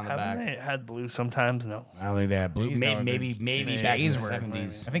names on the haven't back. they had blue sometimes? No. I don't think they had blue. Jays, no, Maybe the back in the Jays were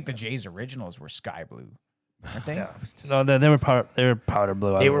 70s. I think the Jays originals were sky blue, weren't they? No, they were powder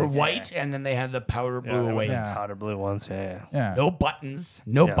blue. They were white, and then they had the powder blue away. Yeah. powder blue ones. Yeah. Yeah. No buttons,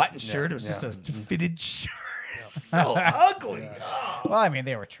 no Yeah, button yeah, shirt. It was yeah. just a fitted shirt. So ugly. Well, I mean,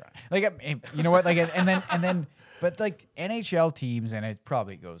 they were trying. Like, you know what? Like, and then, but like NHL teams, and it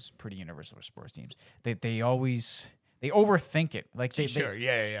probably goes pretty universal for sports teams. They always overthink it. Like they Sure,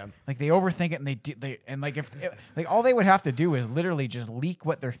 yeah. like they overthink it, and and like if like all they would have to do is literally just leak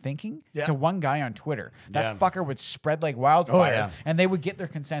what they're thinking Yeah. to one guy on Twitter. That Yeah. fucker would spread like wildfire, yeah. and they would get their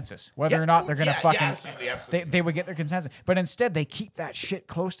consensus, whether Yeah. or not they're gonna Yeah, yeah, fucking. absolutely. They would get their consensus, but instead they keep that shit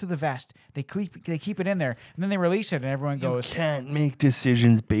close to the vest. They keep it in there, and then they release it, and everyone You goes. can't make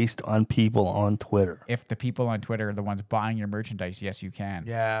decisions based on people on Twitter. If the people on Twitter are the ones buying your merchandise, yes, you can.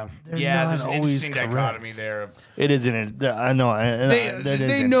 Yeah, They're yeah. not There's an always interesting correct. dichotomy there. It isn't. I know.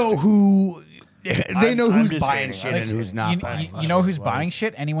 They know who. They know I'm who's just buying hating. shit I'm and just who's hating. not You, buying. you know who's shit. buying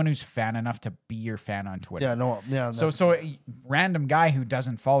shit? Anyone who's fan enough to be your fan on Twitter. Yeah. No. Yeah. So a random guy who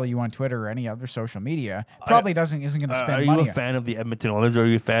doesn't follow you on Twitter or any other social media probably isn't going to Are spend you money. a fan of the Edmonton Oilers, or are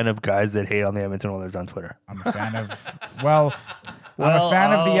you a fan of guys that hate on the Edmonton Oilers on Twitter? I'm a fan of I'm a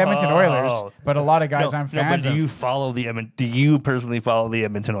fan of the Edmonton Oilers, but a lot of guys I'm fans but do of. you follow the Do you personally follow the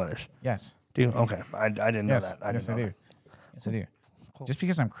Edmonton Oilers? Yes, Do you? Okay, I didn't know yes, that. yes, I didn't know do. Yes, I do. Just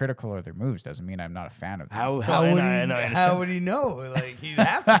because I'm critical of their moves doesn't mean I'm not a fan of them. How and would I- he? and I How understand. would he know? Like he'd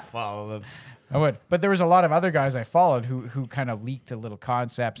have to follow them. I would, but there was a lot of other guys I followed who kind of leaked a little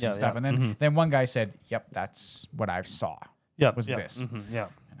concepts and Yeah, stuff, yeah. and then one guy said, "Yep, that's what I saw." Yeah, was yeah, this. Yeah.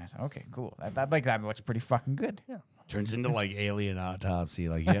 And I said, "Okay, cool. That looks pretty fucking good." Yeah. Turns into like alien autopsy.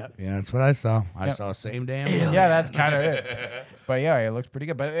 Like yeah, that's what I saw. I saw same damn. Yeah, that's kind of it. But yeah, it looks pretty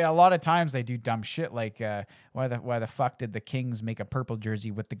good. But a lot of times they do dumb shit. Like why the fuck did the Kings make a purple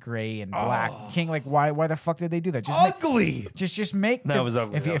jersey with the gray and black king? Like why the fuck did they do that? Just Ugly. just make That was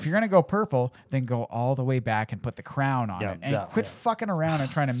ugly, if you're gonna go purple, then go all the way back and put the crown on Yeah, it, and yeah, quit yeah. fucking around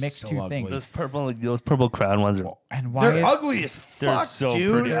and trying to mix So two ugly. things. Those purple crown ones are. And why? They're ugly as They're fuck, so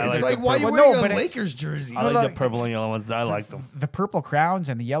dude. pretty. I It's like like the why you purple. wearing No, a but it's- Lakers jersey? I like the purple and yellow ones. I like them. The purple crowns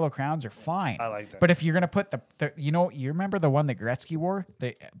and the yellow crowns are fine. I like that. But if you're gonna put the you remember the one that Gretzky wore,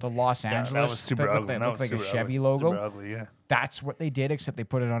 the Los Yeah, Angeles that was super that ugly. That looked was like a super Chevy ugly. logo. Super ugly, yeah. That's what they did, except they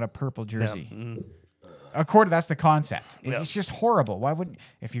put it on a purple Yeah. jersey. Mhm. According, that's the concept. Yeah. It's just horrible. Why wouldn't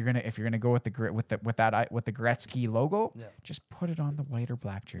if you're gonna go with the Gretzky logo, Yeah. just put it on the white or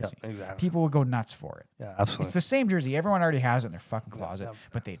black Yeah, jersey. exactly. People would go nuts for it. Yeah, It's absolutely. the same jersey. Everyone already has it in their fucking closet, yeah.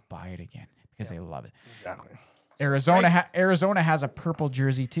 but they'd buy it again because they love it. Exactly. Arizona has a purple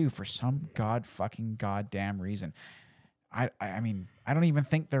jersey too for some goddamn reason. I mean, I don't even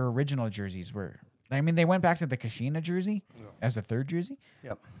think their original jerseys were. I mean, they went back to the Kashina jersey as the third jersey.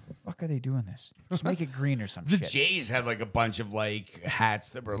 Yep. The fuck are they doing this? Just make it green or some The shit. Jays had like a bunch of like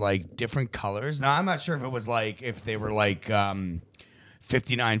hats that were like different colors. Now I'm not sure if it was like if they were like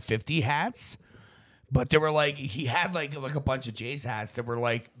 5950 hats, but they were like he had like a bunch of Jays hats that were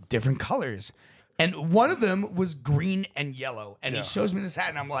like different colors. And one of them was green and yellow. And he shows me this hat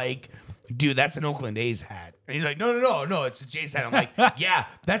and I'm like, dude, that's an Oakland A's hat. And he's like, no, it's a Jays hat. I'm like, yeah,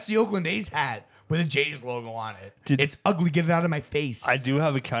 that's the Oakland A's hat with a Jays logo on it. It's ugly. Get it out of my face. I do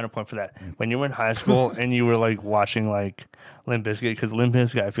have a counterpoint for that. When you were in high school and you were like watching like Limp Bizkit, because Limp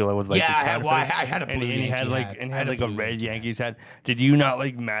Bizkit I feel like was like Yeah, the I had- counterfeit. well, I had a and blue he had Yankee like hat. and he I had had a like a blue red Yankee hat. Yankees hat. Did you not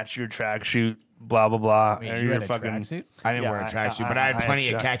like match your tracksuit? Blah blah blah. Wait, Or you your had a tracksuit? I didn't Yeah, wear a tracksuit, but I had plenty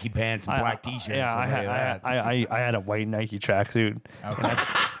of khaki pants and black t-shirts. Yeah, and all that. I had a white Nike tracksuit. Okay.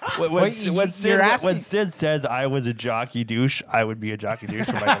 When, Wait, Sid, when, Sid, you're when asking- Sid says I was a jockey douche, I would be a jockey douche.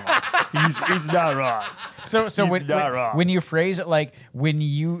 For he's not wrong. So He's when, not wrong. when you phrase it like when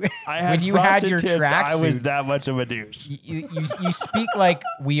you I had when you had frosted your tips, I was tracksuit, that much of a douche. you speak like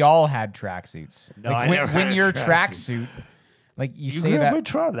we all had tracksuits. No, like I when, never when had a your tracksuit. tracksuit, like you You say grew up that. in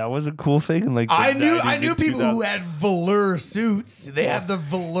Toronto. That was a cool thing. In like the I 90s knew and people 2000s. who had velour suits. They had the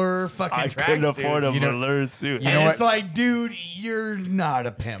velour fucking I tracksuits. couldn't afford a You know- velour suit. you And know it's what? like, dude, you're not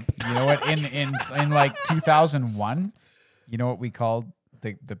a pimp. You know what? In like 2001, you know what we called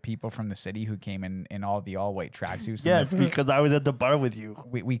the people from the city who came in all white tracksuits. Yeah, it's because I was at the bar with you.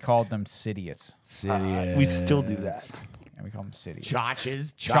 we called them Cityots. We still do that. And we call them Cityots.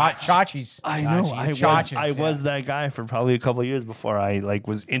 Chotches. Chachis. I know. Chachis, I was that guy for probably a couple of years before I like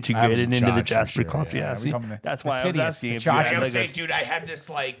was I integrated was a into the chach for Jasper sure, culture. yeah. Yeah, we see, call them the- that's the why I was Cityots, asking the if you chachis. had I like was a, saying, dude, I had this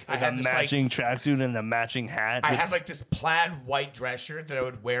like, I had this like, matching tracksuit and the matching hat. I had like this plaid white dress shirt that I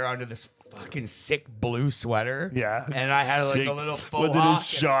would wear under this fucking sick blue sweater. Yeah, And I had like sick. a little faux Was it a hawk and-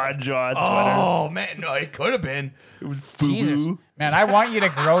 Sean John sweater? Oh man, no, it could have been. It was Jesus, FUBU. man, I want you to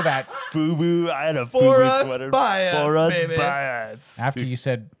grow that. FUBU. I had a For FUBU us, sweater. by us, For us, baby. by us. After you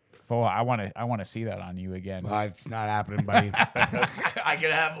said, "Oh, I want to see that on you again." It's not happening, buddy. I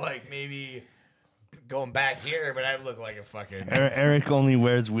could have like maybe going back here, but I'd look like a fucking. Eric only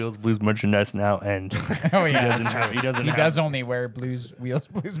wears Wheels Blues merchandise now, and Oh yeah, doesn't that's have- true. he doesn't He have- does only wear Wheels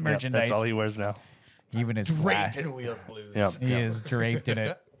Blues yep, merchandise. that's all he wears now. Even his draped flat. in Wheels Blues. Yep. He is draped in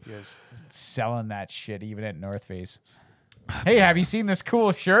it. Selling that shit even at North Face. Hey, have you seen this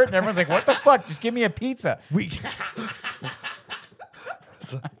cool shirt? And everyone's like, "What the fuck? Just give me a pizza."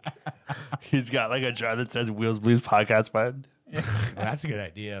 He's got like a jar that says Wheels Blues Podcast Bud. That's a good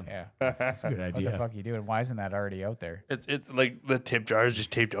idea. Yeah. That's a good What idea. the fuck are you doing? Why isn't that already out there? It's like the tip jar is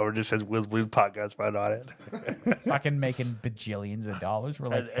just taped over, just says Wheels Blues Podcast Bud on it. Fucking making bajillions of dollars. We're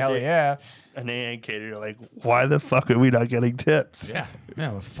like, And hell they- yeah. And they ain't catered. Like, why the fuck are we not getting tips? Yeah.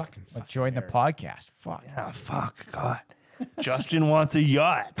 Yeah, well, fucking. But join the podcast. Fuck. Ah, fuck, God. Justin wants a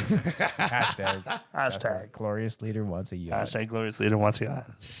yacht. Hashtag. Hashtag. Glorious leader wants a yacht. Hashtag Glorious Leader wants a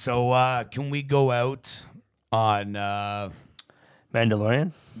yacht. So, can we go out on?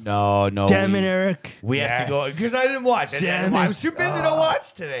 Mandalorian? No. Damn it, Eric. We have to go Yes. because I didn't watch. Damn I it. was too busy to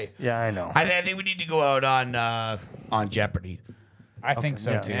watch today. Yeah, I know. I think we need to go out on Jeopardy. I think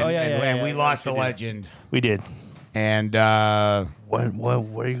so Yeah. too. And, Oh, yeah, and, yeah, and yeah, we yeah, lost a we did. legend. We did. And Where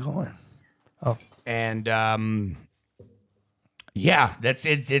are you going? Oh, yeah, that's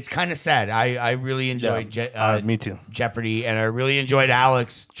it's kind of sad. I really enjoyed me too. Jeopardy, and I really enjoyed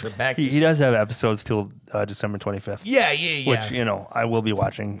Alex Trebek. He does have episodes till December 25th. Yeah. Which, you know, I will be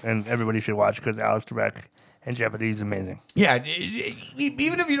watching, and everybody should watch because Alex Trebek and Jeopardy is amazing. Yeah,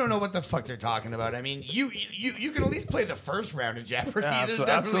 even if you don't know what the fuck they're talking about, I mean, you can at least play the first round of Jeopardy. Yeah, There's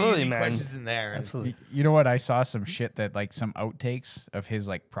absolutely, definitely easy man. questions in there. Absolutely. You know what? I saw some shit that like some outtakes of his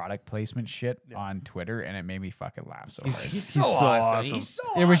like product placement shit on Twitter, and it made me fucking laugh so hard. He's so, so awesome. awesome. He's so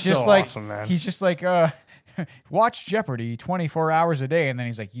It was awesome. just So like awesome, man. he's just like watch Jeopardy 24 hours a day, and then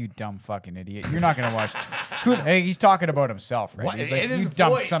he's like, you dumb fucking idiot, you're not gonna watch hey, he's talking about himself, right? What? He's like, In his you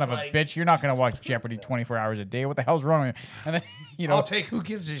dumb voice, son of a like- bitch, you're not gonna watch Jeopardy 24 hours a day, what the hell's wrong with you? And then I'll take who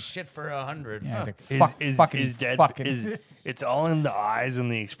gives his shit for 100. yeah, he's like, Is, fuck, is, fucking, is dead, fucking. it's all in the eyes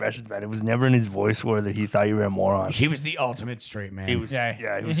and the expressions, man. It was never in his voice where that he thought you were a moron. He was the ultimate straight man. He was, Yeah,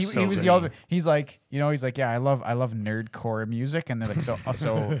 yeah, he so was good. the other. He's like, he's like, yeah, I love nerdcore music, and they're like, so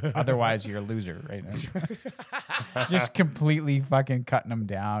otherwise you're a loser, right? Just completely fucking cutting him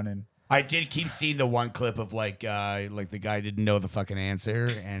down, and I did keep seeing the one clip of like the guy didn't know the fucking answer,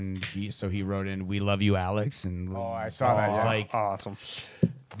 and he wrote in "We love you, Alex," and I saw that. It's Yeah. like Awesome.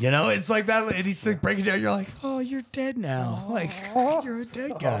 it's like that, and he's like breaking down. You're like, oh, you're dead now. Like you're a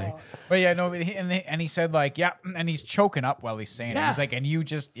dead guy. But yeah, no, but he said like, yeah, and he's choking up while he's saying it. Yeah. He's like, and you,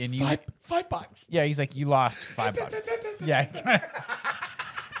 $5. yeah, he's like, you lost $5. Yeah.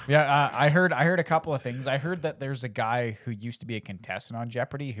 Yeah, I heard a couple of things. I heard that there's a guy who used to be a contestant on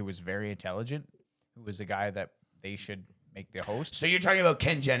Jeopardy who was very intelligent, who was the guy that they should make the host. So you're talking about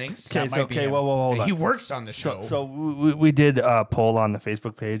Ken Jennings? Okay, might so be okay, him. whoa, hold on. He works on the show. So we did a poll on the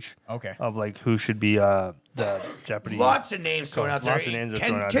Facebook page Okay. of like who should be the Jeopardy. Lots of names thrown out there. Lots of names are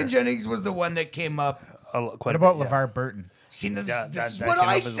thrown out Ken there. Jennings was the one that came up. Quite What a about bit, yeah. LeVar Burton? See, this that is came what up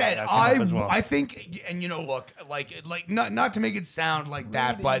I as well. said. That came up as well. I think, and look, like not to make it sound like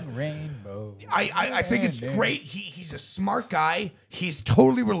that, but Rainbow. I think it's great. He's a smart guy. He's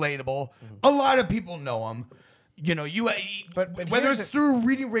totally relatable. A lot of people know him. But whether here's it's the- through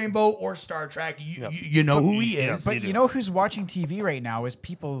Reading Rainbow or Star Trek, you know who he is. But you know who's watching TV right now is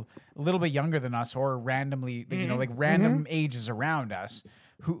people a little bit younger than us, or randomly, like random ages around us,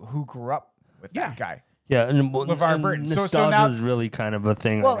 who grew up with that guy. Yeah, and LeVar Burton. So nostalgia now- is really kind of a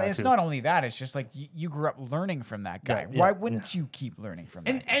thing. Well, right now, it's too. not only that; it's just like you grew up learning from that guy. Yeah, Why wouldn't you keep learning from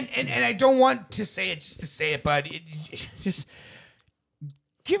that? And I don't want to say it just to say it, but just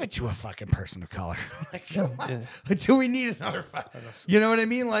give it to a fucking person of color. Like, come on. Do we need another fucking? You know what I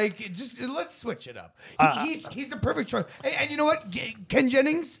mean? Like, just let's switch it up. He's the perfect choice. And you know what? Ken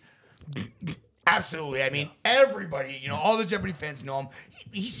Jennings. Absolutely. I mean, everybody, all the Jeopardy fans know him.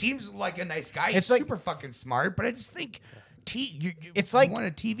 He seems like a nice guy. He's It's like- super fucking smart, but I just think It's like- you want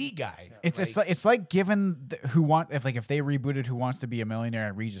a TV guy. It's like given if they rebooted Who Wants to Be a Millionaire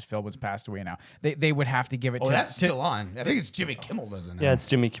and Regis Philbin's passed away now, they would have to give it Oh, to. that's to still on. I think it's Jimmy Kimmel doesn't know. Yeah, it's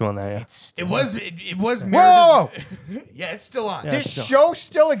Jimmy Kimmel now. Yeah, It was Whoa! Meredith. Yeah, it's still on. This still- show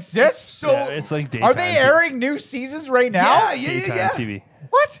still exists. So yeah, it's like daytime. are they airing new seasons right now? Daytime TV.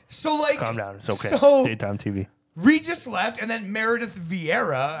 What? So like, Calm down. It's okay. So It's daytime TV. Regis left, and then Meredith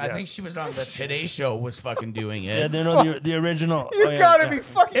Vieira, I think she was on the Today Show, was fucking doing Yeah, it. they know the original. You oh, yeah, gotta yeah. be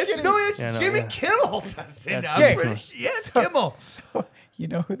fucking It's kidding no, me. it's Yeah, no, Jimmy yeah. Kimmel does it. That's I'm okay. pretty sure. Yes, Kimmel. So you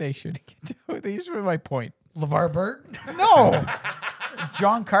know who they should get to? These were my point. LeVar Burton. No,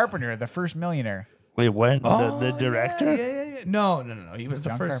 John Carpenter, the first millionaire. Wait, what? the director? Yeah. No. He was the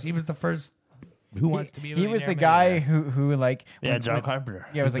John first. Carpenter. He was the first. Who wants to be? A He was the millionaire guy millionaire. who like Yeah, when- John when- Carpenter.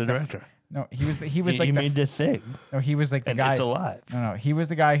 Yeah, it was He's like the the director. No, he was He like made the thing, no, he was like the and guy. it's alive. No, he was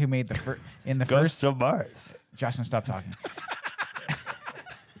the guy who made the first in the Ghosts first. of Mars. Justin, stop talking.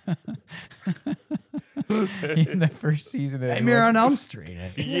 In the first season of Nightmare on Elm Street.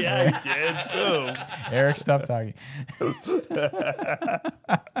 Yeah, I did too. Eric, stop talking.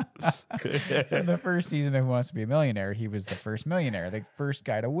 In the first season of Who Wants to Be a Millionaire, he was the first millionaire, the first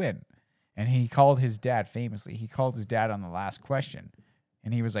guy to win. And he called his dad famously. He called his dad on the last question.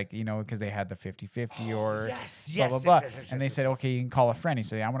 And he was like, because they had the 50-50 or yes, blah, yes, blah, yes, blah. yes, yes, And they yes, said, okay, you can call a friend. He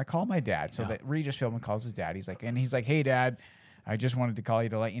said, I want to call my dad. So that Regis Philbin calls his dad. He's like, hey, Dad, I just wanted to call you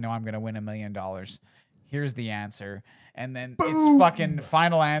to let you know I'm going to win $1 million. Here's the answer. And then it's fucking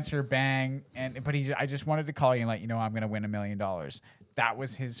final answer, bang. But I just wanted to call you and let you know I'm going to win $1 million. That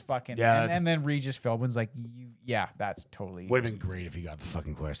was his fucking. Yeah. And then Regis Philbin's like, that's totally. Would have been great if he got the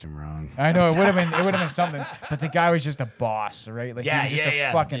fucking question wrong. I know it would have been something, but the guy was just a boss, right? Like he was just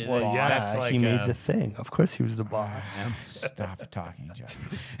a fucking Well, boss. yeah, that's like, he made the thing. Of course, he was the boss. Stop talking,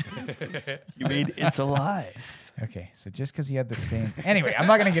 Justin. He made It's Alive. Okay, so just because he had the same. Anyway, I'm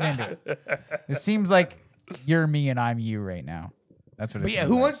not gonna get into it. This seems like you're me and I'm you right now. That's what it But yeah, seems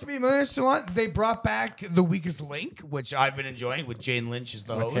Who like. Wants to Be a Millionaire still on? They brought back The Weakest Link, which I've been enjoying with Jane Lynch as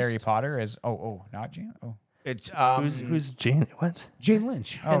the With host. Harry Potter as not Jane. Oh, It's Who's Jane? What? Jane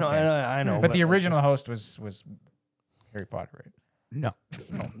Lynch. I know, Okay. I know. But the original host was Harry Potter, right? No,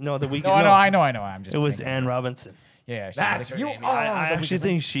 No, the week. No, I know. I'm just. It was thinking. Anne Robinson. Yeah, she That's was her like, you name, are yeah. I the actually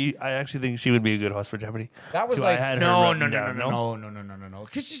weakest think she would be a good host for Jeopardy. That was Too, like- I had her no, written down. no.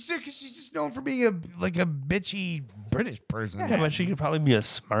 Because she's just known for being a bitchy British person. Yeah, but she could probably be a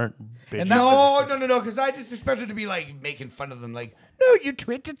smart bitch. And that was- No. Because I just expected to be like making fun of them. Like, no, you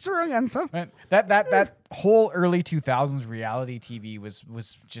twit. It's a wrong answer. Man, that whole early 2000s reality TV was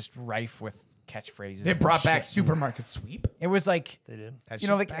just rife with catchphrases. They and brought back shit. Supermarket Sweep. It was like, They did. That you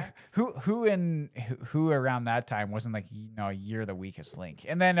know, shit's like back. who around that time wasn't like, you're the weakest link,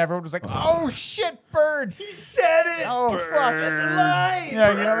 and then everyone was like, oh shit, Bird. He said it. Oh fuck. Line. Yeah,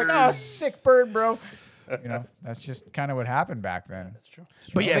 like, oh, sick Bird, bro. That's just kind of what happened back then. That's true.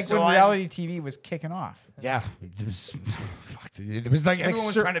 But yeah, like so when reality TV was kicking off. Yeah, it was. Fuck, dude. It was like everyone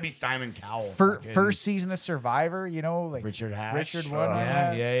was Sir- trying to be Simon Cowell. Fucking First season of Survivor, like Richard Hatch. Richard won.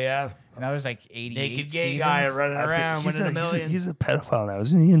 Yeah. And that was like 88 Naked gay seasons. guy running I think around winning a million. He's a pedophile now,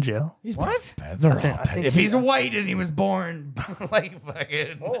 isn't he? In jail? He's What? They're all I think if he- he's white and he was born like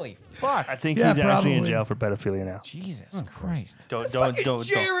fucking. Holy fuck. I think Yeah, he's actually in probably. jail for pedophilia now. Jesus Christ. Don't. Fucking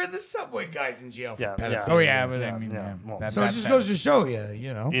Jared, the subway guy's in jail for Yeah, pedophilia. Oh yeah, but I Yeah, mean, yeah. Well, that- So it that- just that- goes to show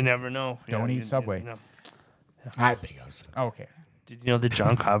you know. You never know. Don't eat You Subway. know. I think I was. Okay. Did you know that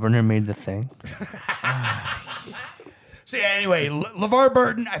John Carpenter made the thing? So yeah, anyway, LeVar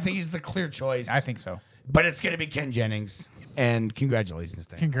Burton, I think he's the clear choice. I think so. but it's gonna be Ken Jennings. And congratulations,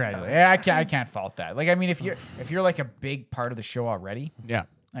 Dan. Congratulations. Yeah, I can't fault that. Like, I mean, if you're like a big part of the show already, Yeah.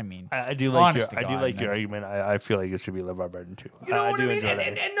 I mean, I do like honest your to I do God, like man. your argument. I feel like it should be LeVar Burton too. You know what I do mean? enjoy that.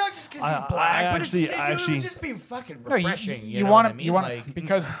 And not just because I- he's black, I but actually- it's just, I actually- just being fucking no, refreshing. you know want what I to mean? you want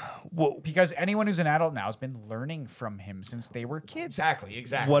Like, because anyone who's an adult now has been learning from him since they were kids. exactly.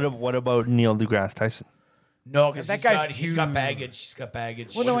 What about Neil deGrasse Tyson? No, because That guy's he's got too- baggage. He's got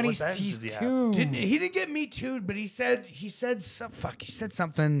baggage. Well, no, and what he's badge he's does he have? too. He didn't get me too, but he said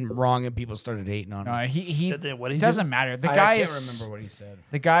something wrong and people started hating on him. No, he Did they- what did it he doesn't do? matter. The I guy can't is remember what he said.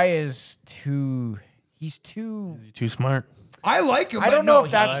 the guy is too. He's too. Is he too smart? I like him. I but don't know no,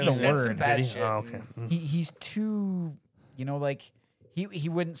 if that's he the said some word. bad Did he? shit. Oh, okay. He's too. Like he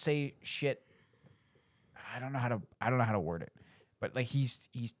wouldn't say shit. I don't know how to word it, but like he's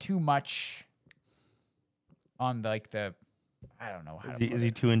too much on the. I don't know how. Is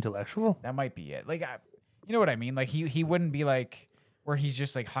he too intellectual? That might be it. Like, you know what I mean? Like he wouldn't be like where he's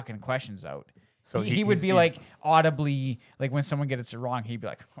just like hucking questions out. So He would be like audibly like when someone gets it wrong, he'd be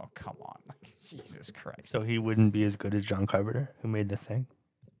like, "Oh come on, like, Jesus Christ." So he wouldn't be as good as John Carpenter, who made the thing.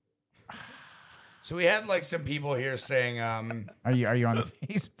 So we had like some people here saying, Are you on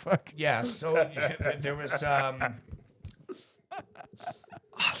Facebook? yeah. So there was Awesome.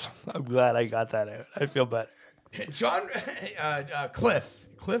 I'm glad I got that out. I feel better. John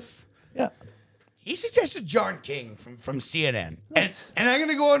Cliff. Yeah. He suggested John King from CNN, and I'm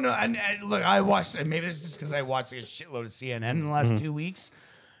gonna go on. And look, I watched. Maybe this is because I watched like a shitload of CNN in the last 2 weeks.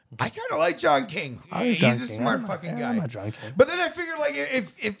 I kind of like John King. I like He's John a King. smart I'm a- fucking yeah, guy. I'm a John King. But then I figured like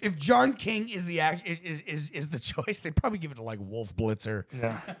if John King is the is the choice, they'd probably give it to like Wolf Blitzer.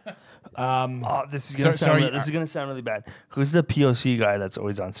 Yeah. Oh, this is gonna so sound. you- This is gonna sound really bad. Who's the POC guy that's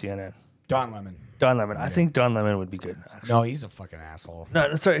always on CNN? Don Lemon. Don Lemon. I think Don Lemon would be good. Actually. No, he's a fucking asshole.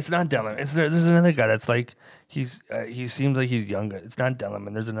 No, sorry, it's not Don Lemon. There's another guy that's like he seems like he's younger. It's not Don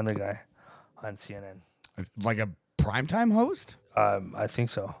Lemon. There's another guy on CNN. Like a primetime host. I think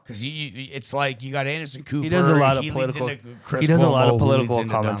so. Because it's like you got Anderson Cooper. He does a lot of leads political. into Chris He does a lot Cuomo, of who leads political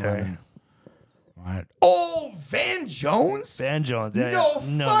into Don commentary. Lemon. What? Oh, Van Jones? Van Jones. Yeah, No,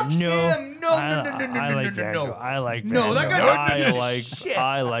 yeah. fuck him. No, I like no, Van no. Jones. I like No, Van that Jones. guy's a I piece of like. shit.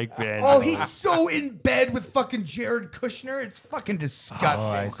 I like Van. Oh, Jones. he's so in bed with fucking Jared Kushner. It's fucking disgusting.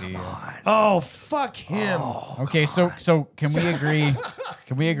 I see. Oh, fuck him. Okay, so can we agree?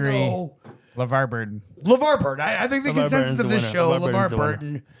 Can we agree? No. LeVar Burton. LeVar Burton. I think the LeVar consensus Burton's of the this winner. show, LeVar Burton's LeVar the winner.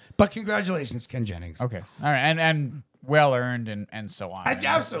 Burton. But congratulations, Ken Jennings. Okay, all right, and well earned and so on.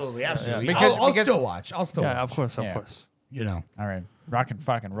 Absolutely. Because- I'll because- still watch. I'll still Yeah, watch. of course, of Yeah. course. You know. All right, rock and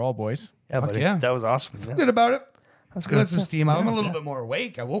fucking roll, boys. Yeah, Fuck buddy. yeah. That was awesome. Yeah. Good about it. That's Let some good. steam out. I'm a little bit more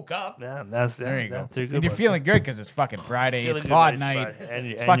awake. I woke up. Yeah, that's There you go. That's a good And you're one. feeling good because it's fucking Friday. Feeling It's good, pod it's night. Friday. And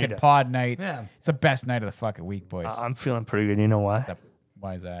you- It's and fucking you're pod night. Yeah. It's the best night of the fucking week, boys. I'm feeling pretty good. You know why?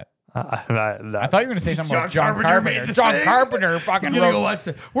 Why is that? I I thought you were gonna say something about John Carpenter Carpenter. made the John thing. Carpenter fucking We're gonna go wrote. watch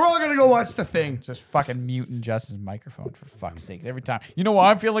we're all gonna go watch the thing. Just fucking muting Justin's microphone for fuck's sake. Every time. You know what?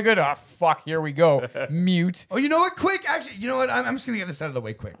 I'm feeling good. Oh fuck, here we go. Mute. Oh, you know what? Quick, actually, you know what? I'm just gonna get this out of the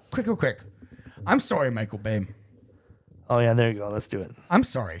way quick. Quick. I'm sorry, Michael Bay. Oh yeah, there you go. Let's do it. I'm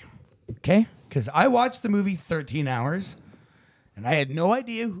sorry. Okay? because I watched the movie 13 Hours, and I had no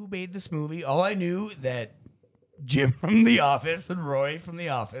idea who made this movie. All I knew that Jim from The Office and Roy from The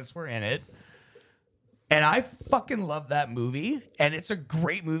Office were in it. And I fucking love that movie. And it's a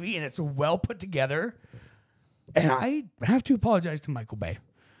great movie, and it's well put together. And I have to apologize to Michael Bay.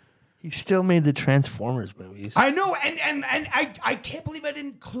 He still made the Transformers movies. I know, and I can't believe I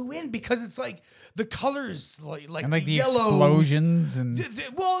didn't clue in, because it's like the colors, like And like the yellows. explosions and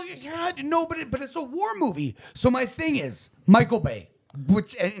Well, yeah, no, but it's a war movie. So my thing is Michael Bay,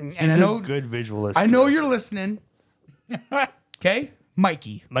 which and He's I know a good visualist. I know you're listening. Okay,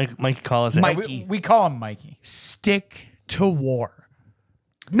 Mikey, Mike Collins. Mikey. we call him Mikey. Stick to war,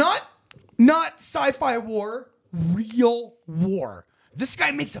 not sci-fi war, real war. This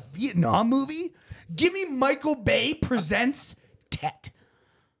guy makes a Vietnam movie. Give me Michael Bay presents Tet.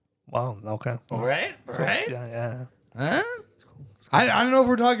 Wow. Okay. Right? Yeah. Huh? I don't know if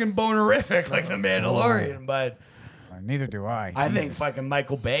we're talking bonerific like The Mandalorian, but Neither do I. I think fucking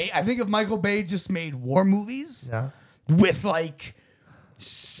Michael Bay. I think if Michael Bay just made war movies Yeah. with like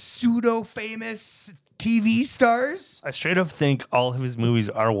pseudo famous TV stars. I straight up think all of his movies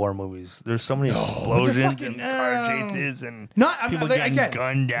are war movies. There's so many explosions fucking- and car no. chases and Not people like, getting again,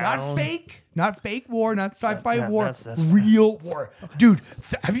 gunned down. not fake war, not sci-fi Yeah, war, that's real war. Dude,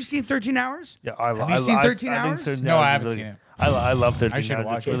 have you seen 13 Hours? Yeah, Have you seen 13 Hours? No, I haven't seen it. I love 13 should Hours.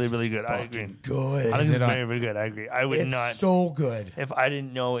 watch It's it. really, really good. I agree. Good. I think Is it's it on- very, very good. I agree. I would It's not. so good. If I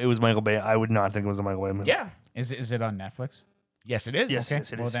didn't know it was Michael Bay, I would not think it was a Michael Bay movie. Yeah. Is it on Netflix? Yes, it is. Yes, Okay,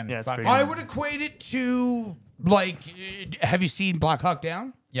 yes, it well is. then, Yeah, it's fuck very it. I good. would equate it to like, have you seen Black Hawk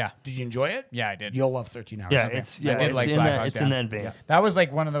Down? Yeah, Did you enjoy it? yeah, I did. You'll love 13 Hours. Yeah, Okay. it's I did it's like in Black that Hawk it's Down. in that vein. That was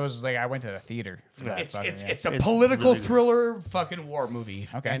like one of those, like I went to the theater for that. It's fucking, it's yeah. it's a It's political really good. thriller fucking war movie.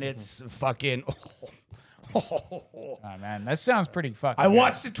 Okay. And it's fucking Oh man, that sounds pretty fucking. I good.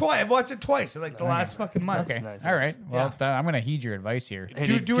 watched it twice. I've watched it twice in like the last fucking month. Okay, Nice, all nice. right. Well, Yeah. I'm gonna heed your advice here.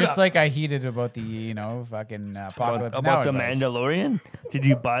 Do it Just up. like I heeded about the fucking Apocalypse Now About the advice. Mandalorian? Did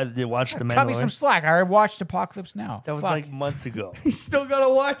you watch the Cut me some Mandalorian? slack. I watched Apocalypse Now. That was Fuck. like months ago. You still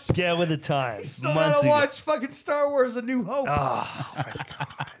gotta watch. Yeah, with the time. Still months gotta ago. watch fucking Star Wars: A New Hope.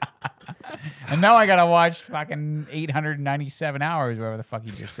 And now I gotta watch fucking 897 hours, whatever the fuck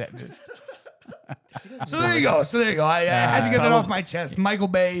you just said. So there you go. I had to get that off my chest. Michael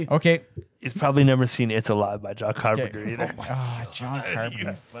Bay. Okay. He's probably never seen It's Alive by John Carpenter Okay. either. Oh, John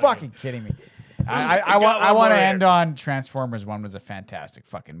Carpenter. Fucking kidding me. I got one want to more. end on Transformers 1 was a fantastic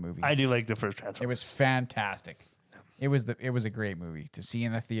fucking movie. I do like the first It Transformers. was fantastic. It was a great movie to see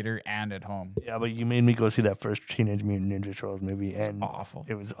in the theater and at home. Yeah, but you made me go see that first Teenage Mutant Ninja Turtles movie, and awful.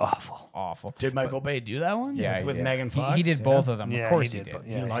 It was awful. Awful. Did Michael Bay do that one? Yeah, with he did. Megan Fox. He did both of them. Yeah, of course he he did, did. but-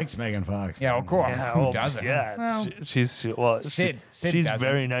 He yeah. likes Megan Fox. Yeah, of course. Yeah, Who doesn't? Yeah, Well- she's Sid she's doesn't.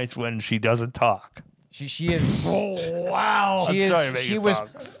 very nice when she doesn't talk. She is. Wow. She I'm is. sorry, she Megan was.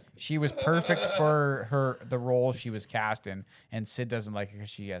 Fox. She was perfect for the role she was cast in, and Sid doesn't like her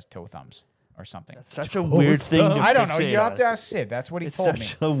because she has toe thumbs or something. Such a weird thing. To I don't know. fixate You have on. to ask Sid. That's what he It's told me.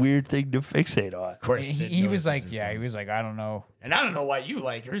 such a weird thing to fixate on. Of course, He was like, yeah, he was like, I don't know. and I don't know why you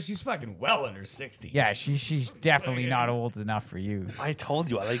like her. She's fucking well under 60. Yeah, she's definitely not old enough for you. I told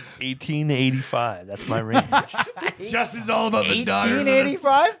you I like 18 to 85. That's my range. Justin's all about the daughters. of the-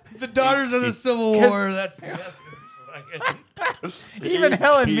 1885. The daughters of the Civil 'Cause- War. That's Justin's fucking. Even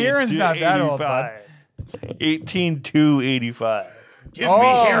Helen 18 Mirren's to not that old, bud. 85. 18 to 85. Give Oh.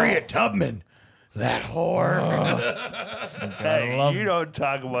 me Harriet Tubman. That whore. Hey, love you don't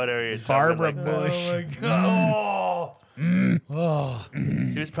talk about Harriet Barbara Tubman like Bush. Oh my God. Oh.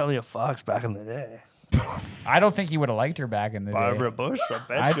 that. She was probably a fox back in the day. I don't think he would have liked her back in the Barbara day. Bush? I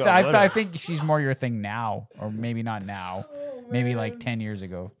bet I, you I, would've. I think she's more your thing now, or maybe not now. Maybe like 10 years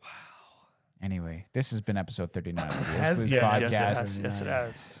ago. Wow. Anyway, this has been episode 39 of the has Blues been. Podcast. Yes, it has. Yes, it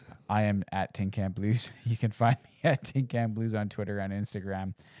has. I am at Tin Can Blues. You can find me at Tin Can Blues on Twitter and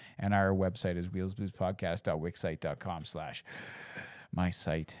Instagram. And our website is wheelsbluespodcast.wixsite.com/my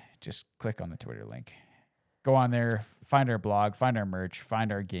site. Just click on the Twitter link. Go on there, find our blog, find our merch,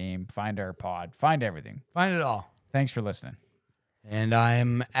 find our game, find our pod, find everything. Find it all. Thanks for listening. And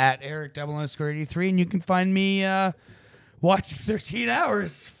I'm at Eric_83, and you can find me watching 13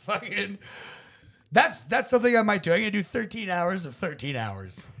 hours. Fucking. That's something I might do. I'm gonna do 13 hours of 13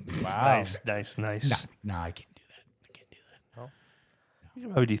 hours. Wow. Nice. No, I can't do that. I can't do that. You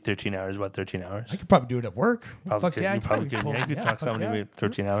could probably do 13 hours. What, 13 hours? I could probably do it at work. Probably Fuck could. yeah, You probably could. Yeah, you could talk somebody with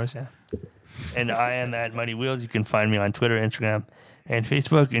 13 hours, yeah. And I am at Muddy Wheels. You can find me on Twitter, Instagram, and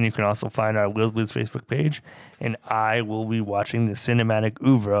Facebook. And you can also find our Wheels Blues Facebook page. And I will be watching the cinematic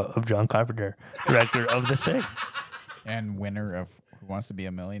oeuvre of John Carpenter, director of The Thing. And winner of Who Wants to Be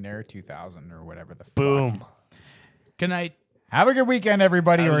a Millionaire 2000 or whatever the fuck. Boom. Good night. Have a good weekend,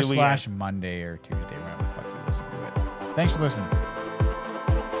 everybody, Have a or good weekend. / Monday or Tuesday, whenever the fuck you listen to it. Thanks for listening.